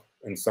rolling up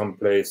in some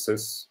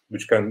places,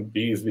 which can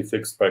be easily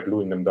fixed by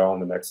gluing them down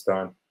the next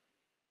time.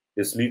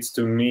 This leads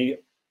to me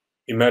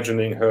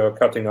imagining her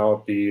cutting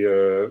out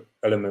the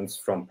elements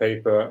from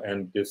paper,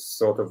 and this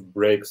sort of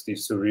breaks the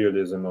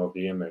surrealism of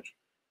the image.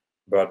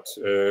 But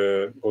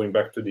going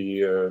back to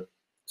the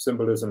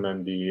symbolism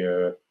and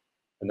the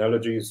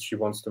analogies she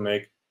wants to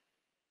make,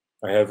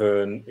 I have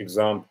an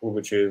example,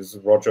 which is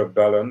Roger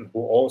Ballon,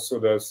 who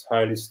also does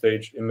highly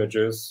staged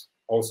images,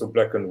 also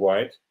black and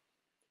white.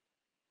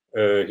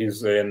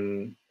 He's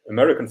an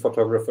American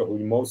photographer who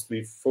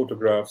mostly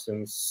photographs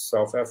in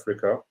South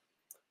Africa.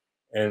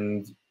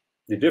 And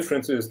The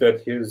difference is that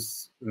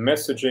his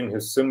messaging,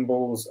 his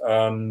symbols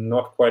are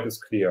not quite as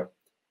clear.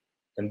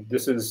 And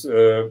this is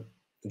a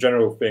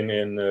general thing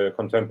in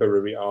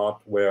contemporary art,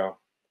 where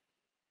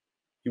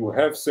you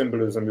have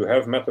symbolism, you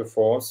have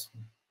metaphors,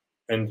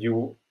 and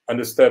you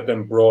understand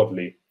them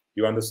broadly.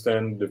 You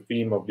understand the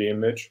theme of the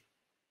image,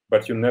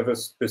 but you never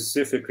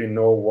specifically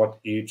know what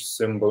each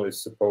symbol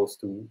is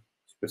supposed to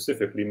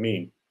specifically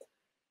mean.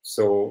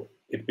 So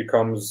it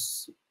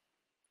becomes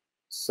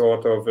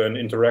sort of an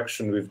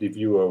interaction with the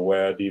viewer,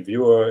 where the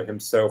viewer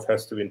himself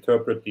has to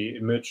interpret the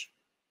image.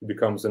 He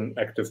becomes an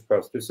active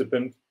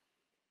participant,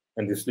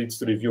 and this leads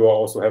to the viewer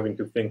also having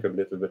to think a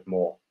little bit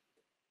more.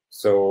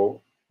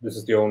 So this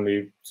is the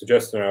only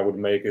suggestion I would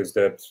make, is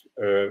that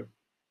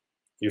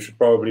you should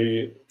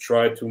probably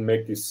try to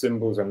make these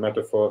symbols and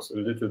metaphors a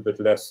little bit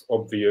less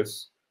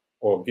obvious,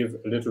 or give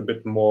a little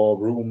bit more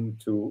room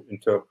to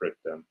interpret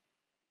them.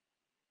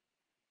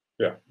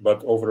 Yeah,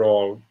 but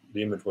overall,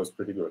 the image was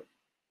pretty good.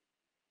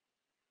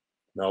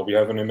 Now we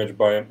have an image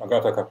by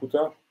Agata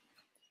Caputa.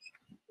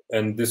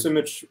 And this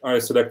image I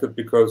selected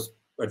because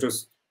I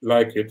just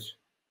like it.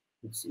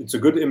 It's a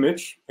good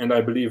image, and I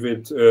believe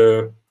it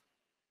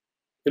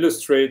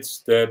illustrates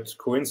that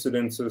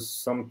coincidences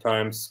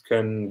sometimes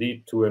can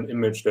lead to an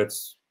image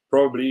that's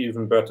probably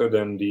even better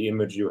than the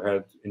image you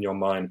had in your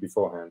mind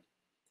beforehand.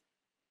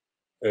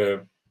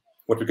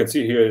 What you can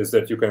see here is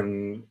that you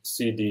can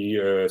see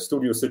the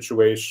studio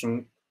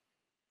situation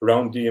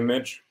around the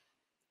image,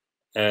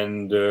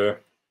 and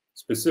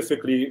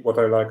specifically what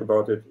I like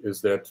about it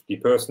is that the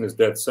person is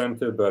dead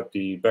center, but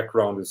the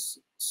background is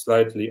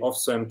slightly off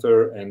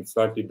center and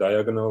slightly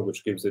diagonal,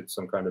 which gives it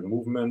some kind of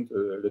movement,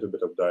 a little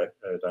bit of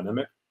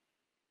dynamic.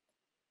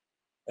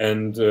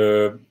 And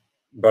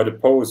by the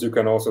pose, you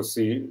can also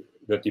see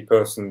that the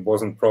person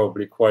wasn't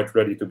probably quite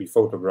ready to be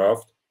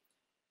photographed.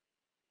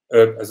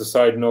 As a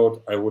side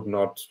note, I would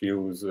not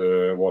use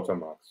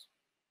watermarks.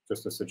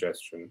 Just a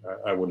suggestion.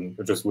 I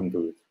just wouldn't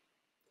do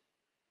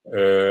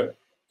it.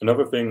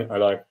 Another thing I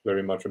like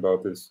very much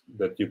about this,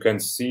 that you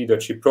can see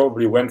that she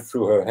probably went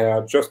through her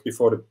hair just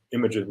before the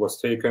image was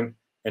taken,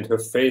 and her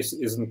face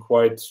isn't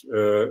quite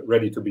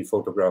ready to be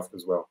photographed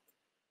as well,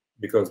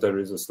 because there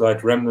is a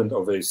slight remnant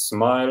of a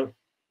smile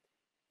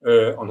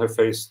on her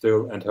face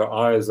still, and her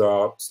eyes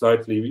are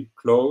slightly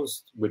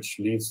closed, which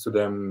leads to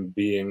them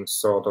being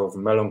sort of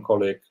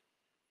melancholic.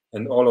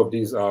 And all of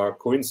these are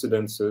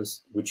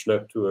coincidences which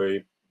led to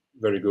a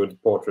very good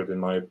portrait, in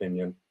my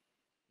opinion.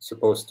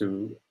 Supposed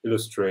to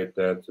illustrate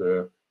that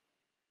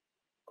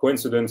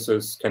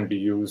coincidences can be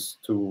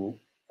used to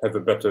have a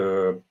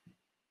better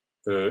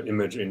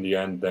image in the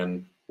end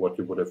than what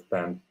you would have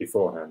planned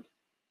beforehand.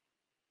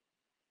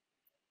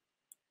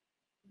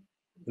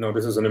 Now,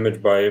 this is an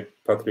image by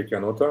Patrick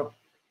Janota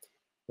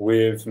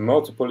with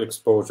multiple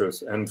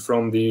exposures, and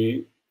from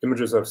the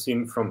images I've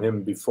seen from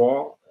him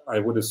before, I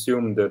would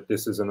assume that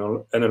this is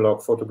an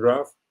analog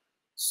photograph,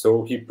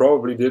 so he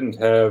probably didn't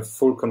have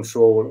full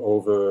control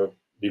over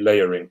the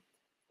layering,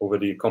 over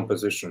the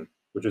composition,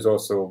 which is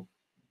also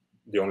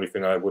the only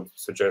thing I would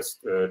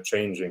suggest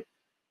changing,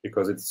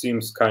 because it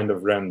seems kind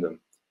of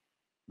random.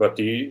 But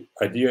the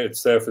idea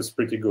itself is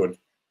pretty good,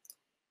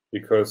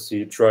 because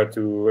he tried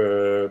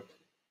to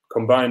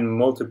combine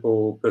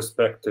multiple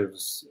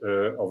perspectives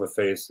of a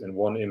face in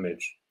one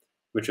image,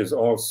 which is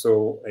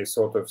also a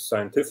sort of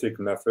scientific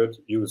method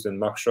used in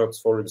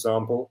mugshots, for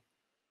example,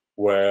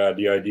 where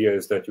the idea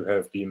is that you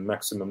have the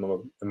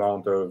maximum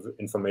amount of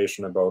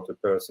information about a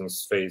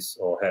person's face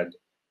or head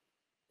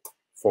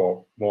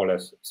for more or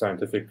less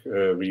scientific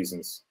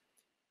reasons.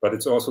 But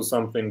it's also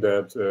something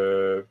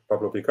that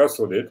Pablo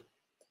Picasso did,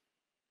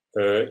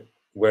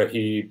 where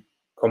he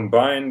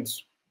combined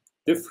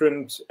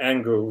different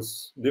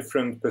angles,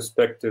 different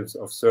perspectives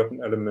of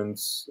certain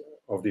elements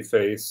of the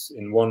face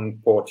in one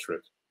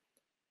portrait.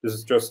 This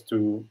is just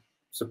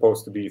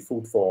supposed to be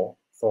food for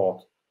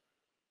thought.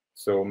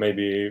 So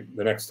maybe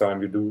the next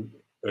time you do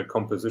a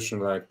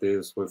composition like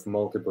this with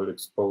multiple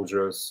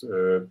exposures,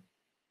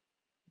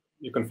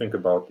 you can think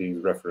about these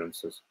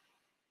references.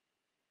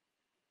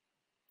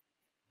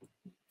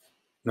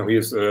 Now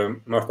here's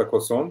Marta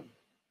Cosson,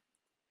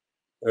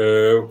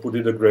 who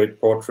did a great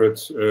portrait,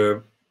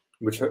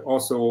 which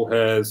also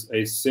has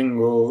a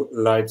single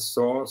light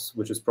source,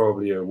 which is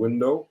probably a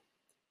window.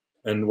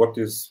 And what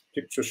this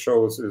picture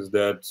shows is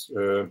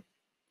that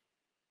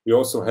we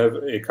also have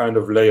a kind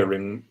of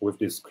layering with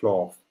this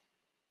cloth,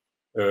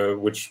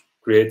 which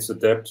creates a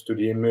depth to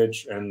the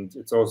image. And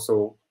it's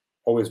also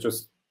always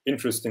just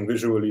interesting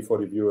visually for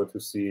the viewer to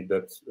see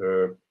that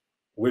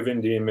within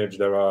the image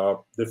there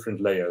are different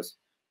layers.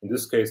 In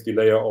this case, the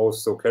layer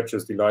also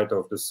catches the light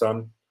of the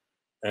sun,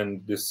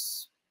 and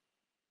this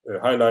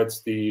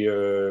highlights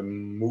the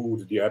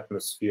mood, the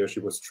atmosphere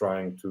she was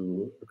trying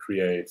to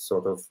create,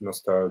 sort of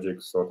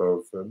nostalgic, sort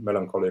of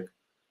melancholic.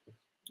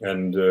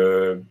 And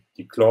the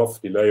cloth,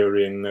 the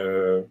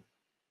layering,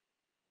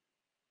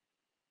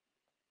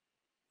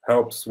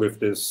 helps with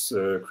this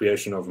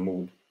creation of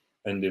mood.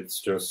 And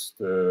it's just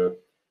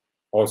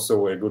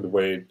also a good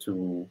way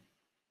to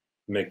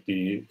make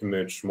the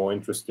image more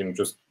interesting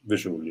just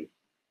visually.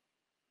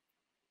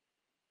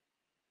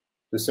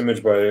 This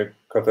image by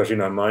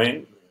Katarzyna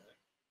Main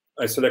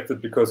I selected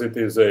because it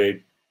is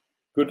a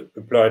good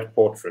applied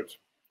portrait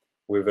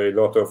with a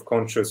lot of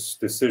conscious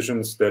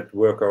decisions that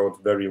work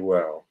out very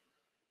well.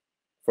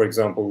 For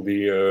example,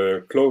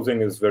 the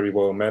clothing is very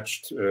well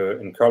matched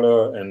in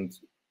color and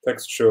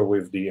texture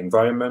with the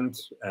environment,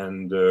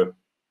 and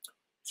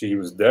she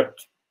used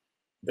depth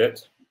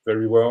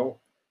very well.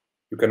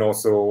 You can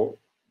also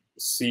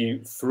see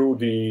through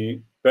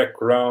the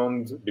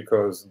background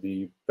because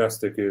the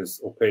plastic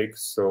is opaque,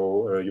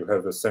 so you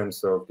have a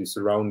sense of the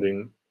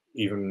surrounding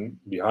even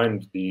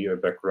behind the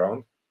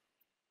background.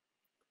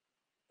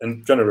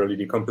 And generally,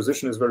 the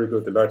composition is very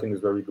good, the lighting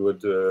is very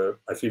good.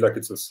 I feel like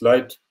it's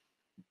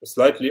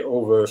slightly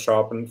over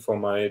sharpened for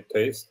my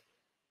taste,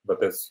 but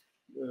that's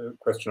a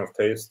question of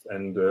taste.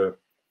 And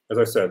as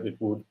I said, it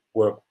would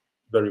work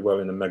very well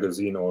in a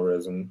magazine or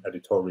as an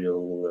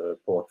editorial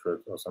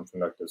portrait or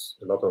something like this.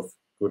 A lot of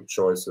good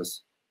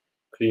choices,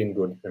 clean,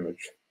 good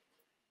image.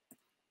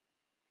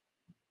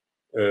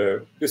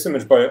 This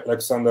image by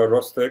Alexander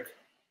Rostek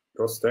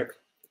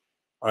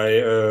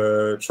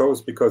I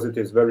chose because it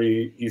is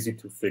very easy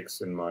to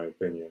fix, in my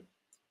opinion.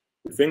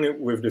 The thing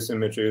with this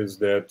image is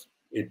that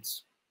it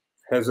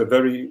has a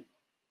very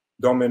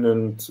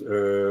dominant,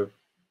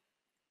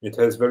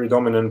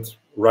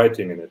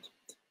 writing in it.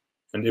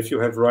 And if you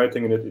have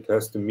writing in it, it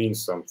has to mean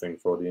something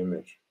for the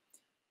image.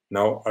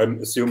 Now,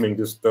 I'm assuming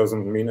this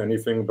doesn't mean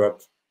anything,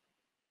 but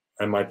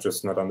I might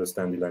just not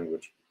understand the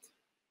language.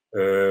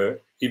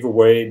 Either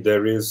way,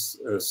 there is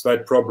a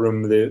slight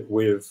problem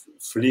with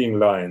fleeing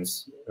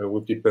lines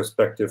with the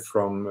perspective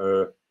from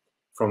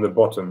the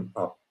bottom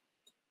up,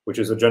 which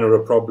is a general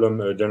problem,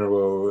 a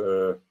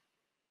general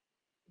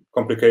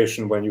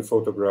complication when you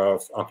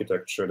photograph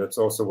architecture. That's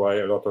also why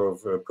a lot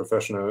of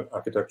professional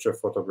architecture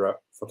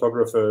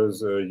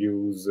photographers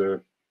use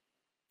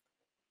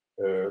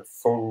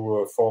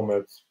full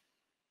format,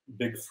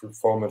 big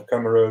format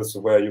cameras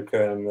where you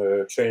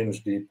can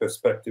change the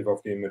perspective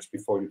of the image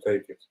before you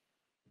take it.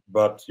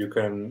 But you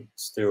can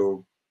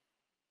still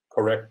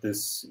correct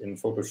this in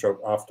Photoshop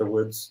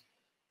afterwards.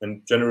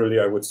 And generally,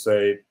 I would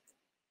say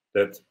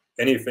that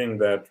anything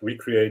that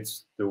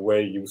recreates the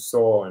way you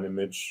saw an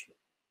image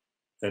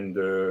and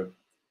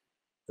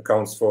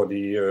accounts for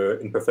the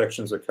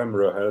imperfections a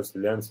camera has,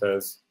 the lens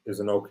has, is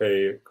an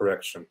okay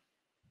correction.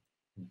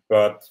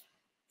 But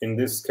in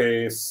this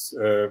case,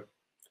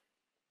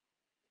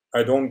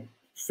 I don't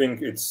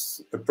think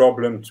it's a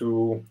problem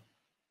to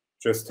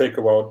just take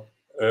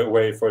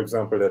away, for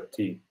example, that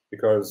T,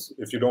 because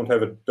if you don't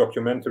have a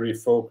documentary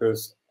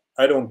focus,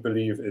 I don't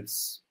believe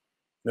it's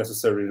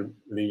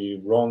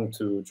necessarily wrong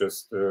to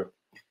just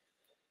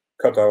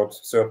cut out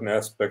certain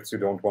aspects you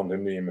don't want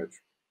in the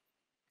image.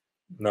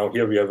 Now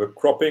here we have a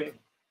cropping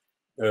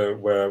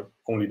where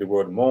only the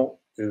word mon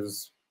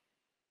is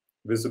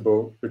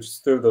visible, which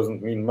still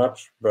doesn't mean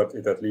much, but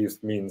it at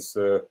least means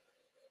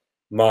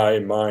my,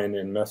 mine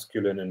in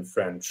masculine in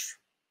French.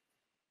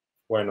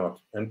 Why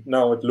not? And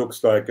now it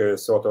looks like a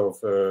sort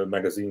of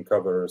magazine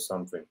cover or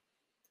something.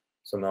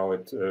 So now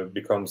it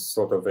becomes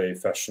sort of a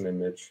fashion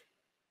image.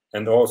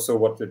 And also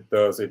what it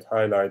does, it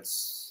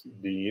highlights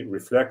the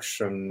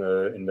reflection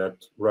in that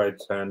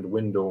right-hand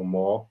window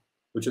more,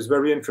 which is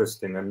very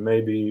interesting and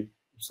maybe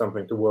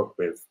something to work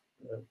with.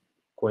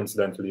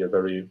 Coincidentally, a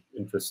very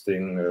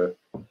interesting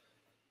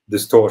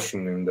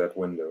distortion in that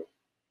window.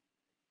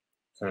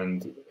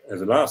 And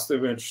as a last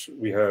image,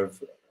 we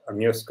have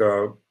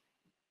Agnieszka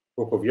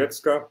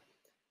Bokowiecka,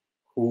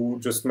 who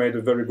just made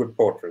a very good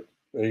portrait.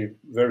 A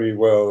very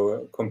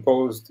well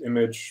composed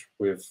image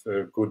with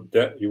good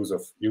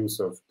use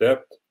of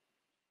depth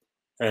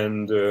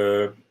and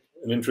an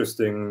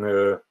interesting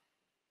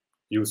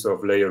use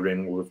of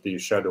layering with the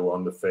shadow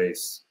on the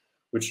face,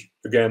 which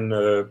again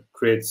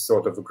creates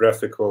sort of a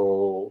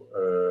graphical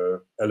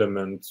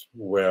element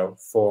where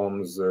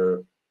forms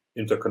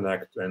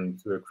interconnect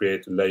and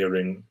create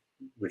layering,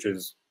 which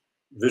is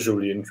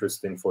visually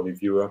interesting for the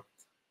viewer.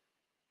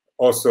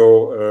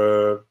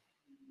 Also,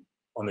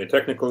 on a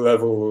technical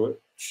level,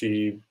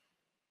 she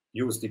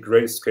used the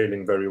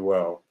grayscaling very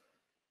well,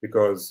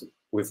 because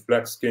with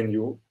black skin,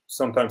 you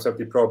sometimes have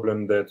the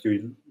problem that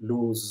you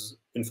lose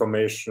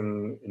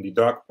information in the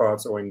dark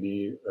parts or in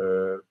the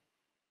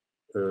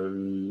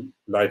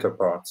lighter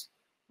parts.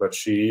 But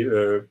she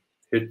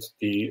hit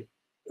the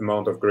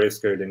amount of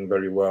grayscaling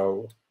very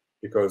well,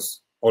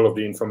 because all of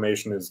the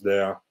information is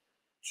there.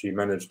 She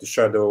managed the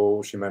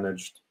shadow, she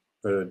managed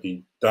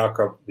the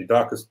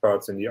darkest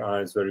parts in the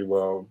eyes very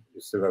well.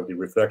 You still have the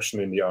reflection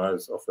in the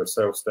eyes of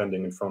herself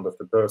standing in front of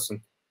the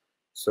person.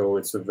 So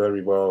it's a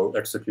very well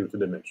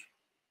executed image.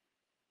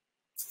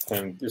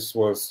 And this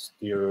was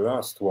the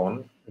last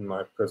one in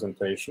my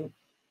presentation.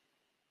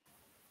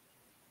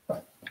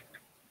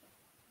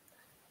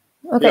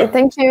 Okay,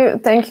 yeah.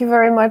 Thank you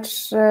very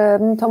much,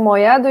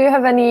 Tomoya. Do you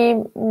have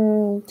any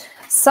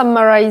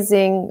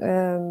summarizing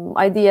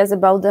ideas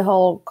about the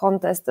whole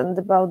contest and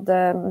about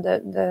the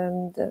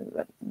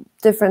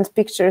different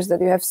pictures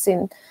that you have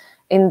seen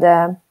in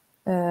the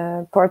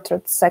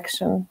portrait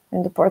section,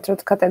 in the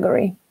portrait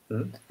category?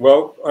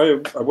 Well,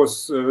 I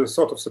was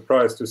sort of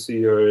surprised to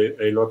see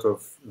a lot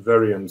of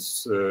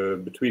variance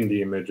between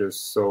the images.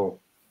 So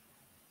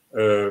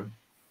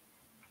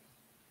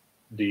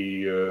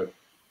the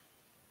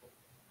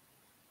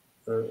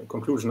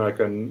conclusion I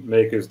can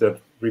make is that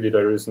really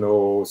there is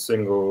no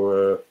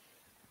single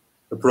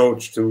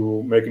approach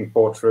to making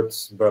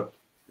portraits, but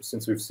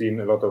since we've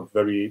seen a lot of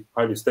very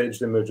highly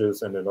staged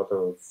images and a lot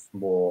of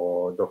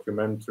more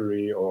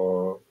documentary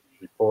or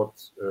report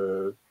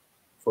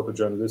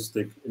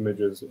photojournalistic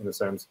images in a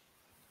sense,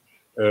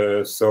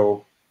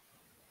 so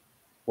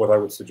what I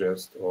would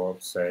suggest or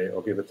say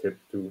or give a tip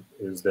to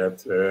is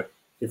that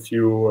if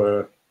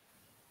you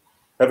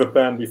have a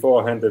plan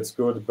beforehand, that's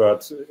good,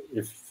 but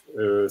if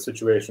a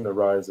situation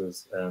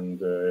arises and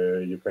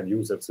you can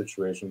use that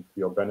situation to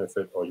your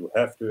benefit, or you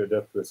have to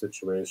adapt to a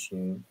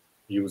situation,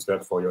 use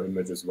that for your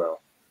image as well.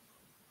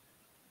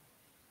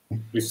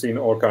 We've seen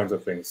all kinds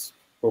of things,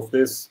 both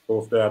this,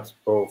 both that,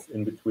 both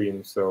in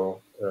between,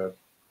 so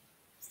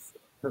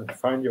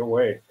find your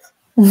way.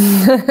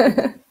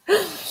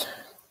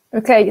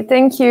 Okay,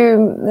 thank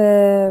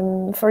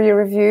you for your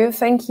review.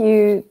 Thank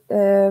you,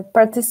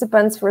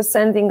 participants, for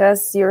sending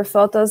us your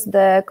photos.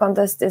 The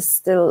contest is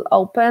still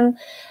open,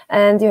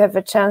 and you have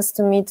a chance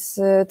to meet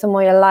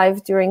Tomoya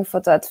live during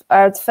Photo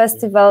Art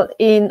Festival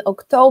in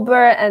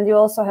October, and you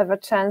also have a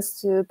chance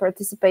to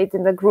participate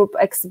in the group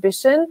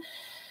exhibition.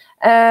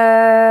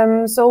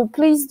 So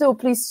please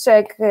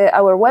check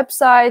our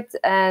website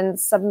and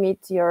submit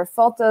your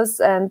photos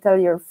and tell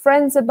your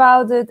friends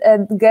about it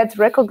and get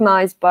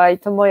recognized by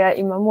Tomoya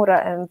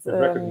Imamura. And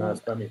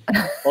recognized by me.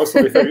 Also,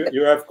 if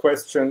you have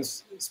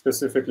questions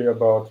specifically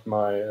about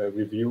my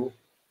review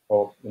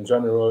or in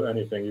general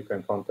anything, you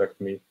can contact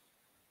me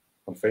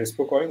on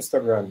Facebook or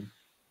Instagram.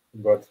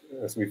 But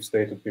as we've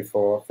stated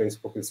before,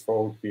 Facebook is for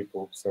old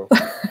people, so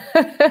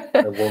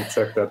I won't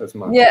check that as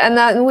much. Yeah,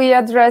 and we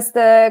address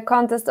the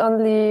contest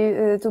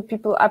only to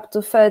people up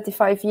to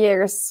 35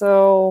 years.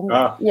 So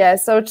yeah,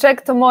 so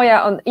check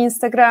Tomoya on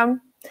Instagram.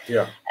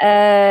 Yeah.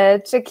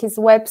 Check his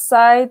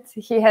website.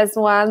 He has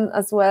one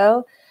as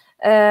well.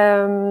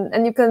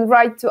 And you can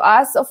write to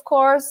us, of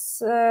course.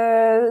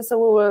 So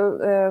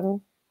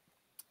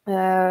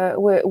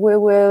we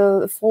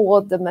will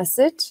forward the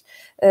message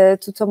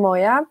to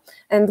Tomoya,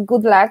 and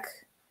good luck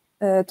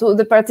to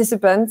the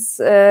participants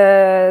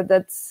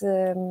that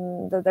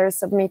are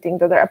submitting,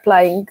 that are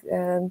applying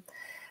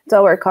to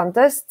our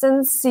contest,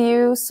 and see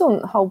you soon,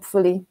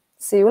 hopefully.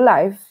 See you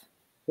live.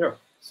 Yeah,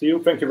 see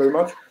you. Thank you very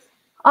much.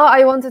 Oh,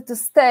 I wanted to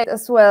state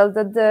as well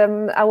that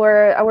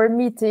our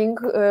meeting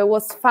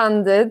was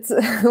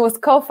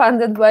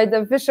co-funded by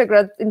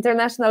the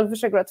International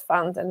Visegrad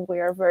Fund, and we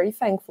are very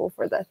thankful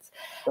for that.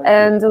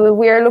 Thank you.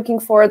 We are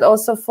looking forward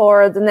also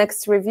for the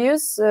next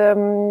reviews,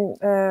 who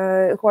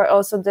are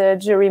also the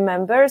jury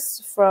members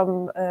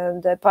from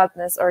the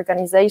partners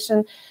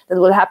organization, that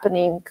will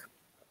happening,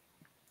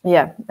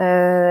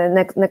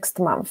 next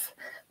month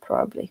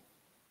probably.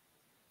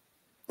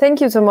 Thank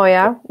you,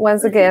 Tomoya,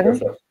 once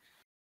again.